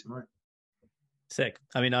CV tomorrow. Sick.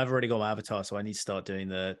 I mean, I've already got my avatar, so I need to start doing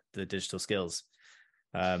the digital skills.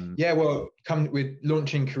 Yeah, well, we're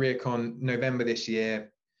launching CareerCon November this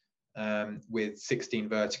year with 16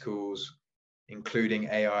 verticals, including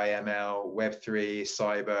AI, ML, Web3,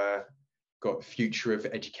 cyber, got future of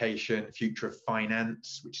education, future of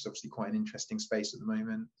finance, which is obviously quite an interesting space at the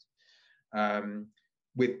moment.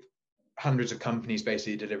 With hundreds of companies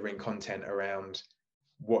basically delivering content around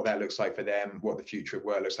what that looks like for them, what the future of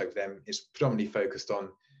work looks like for them. Is predominantly focused on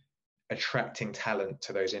attracting talent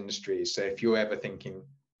to those industries. So if you're ever thinking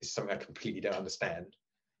this is something I completely don't understand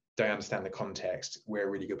the context, we're a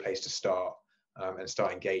really good place to start and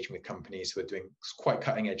start engaging with companies who are doing quite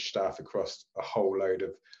cutting edge stuff across a whole load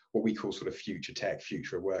of what we call sort of future tech,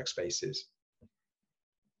 future of work spaces.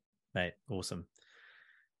 Mate, awesome.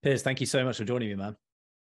 Piers, thank you so much for joining me, man.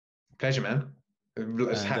 Pleasure, man. Happy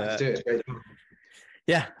to do it. It's great.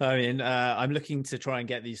 Yeah, I mean, I'm looking to try and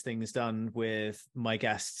get these things done with my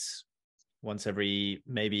guests once every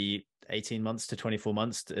maybe 18 months to 24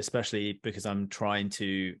 months, especially because I'm trying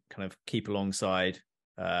to kind of keep alongside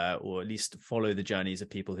or at least follow the journeys of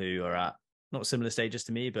people who are at not similar stages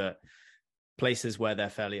to me, but places where they're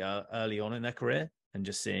fairly early on in their career and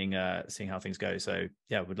just seeing how things go. So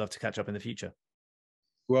yeah, would love to catch up in the future.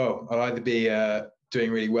 Well, I'll either be doing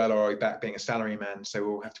really well or I'll be back being a salary man. So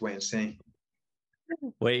we'll have to wait and see.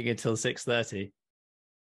 Waiting until 6:30.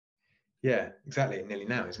 Yeah, exactly. Nearly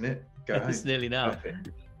now, isn't it? It's nearly now.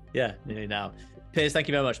 Perfect. Yeah, nearly now. Piers, thank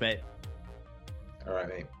you very much, mate. All right,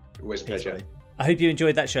 mate. Always a pleasure. Buddy. I hope you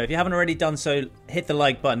enjoyed that show. If you haven't already done so, hit the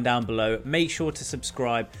like button down below. Make sure to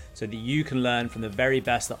subscribe so that you can learn from the very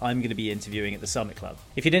best that I'm going to be interviewing at the Summit Club.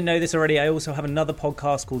 If you didn't know this already, I also have another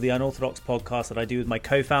podcast called The Unorthodox Podcast that I do with my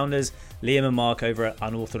co-founders, Liam and Mark over at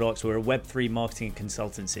Unorthodox. We're a Web3 marketing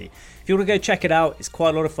consultancy. If you want to go check it out, it's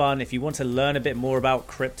quite a lot of fun. If you want to learn a bit more about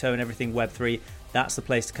crypto and everything Web3, that's the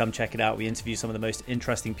place to come check it out. We interview some of the most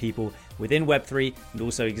interesting people within Web3 and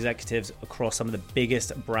also executives across some of the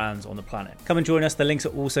biggest brands on the planet. Come and join us. The links are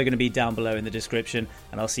also going to be down below in the description,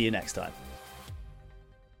 and I'll see you next time.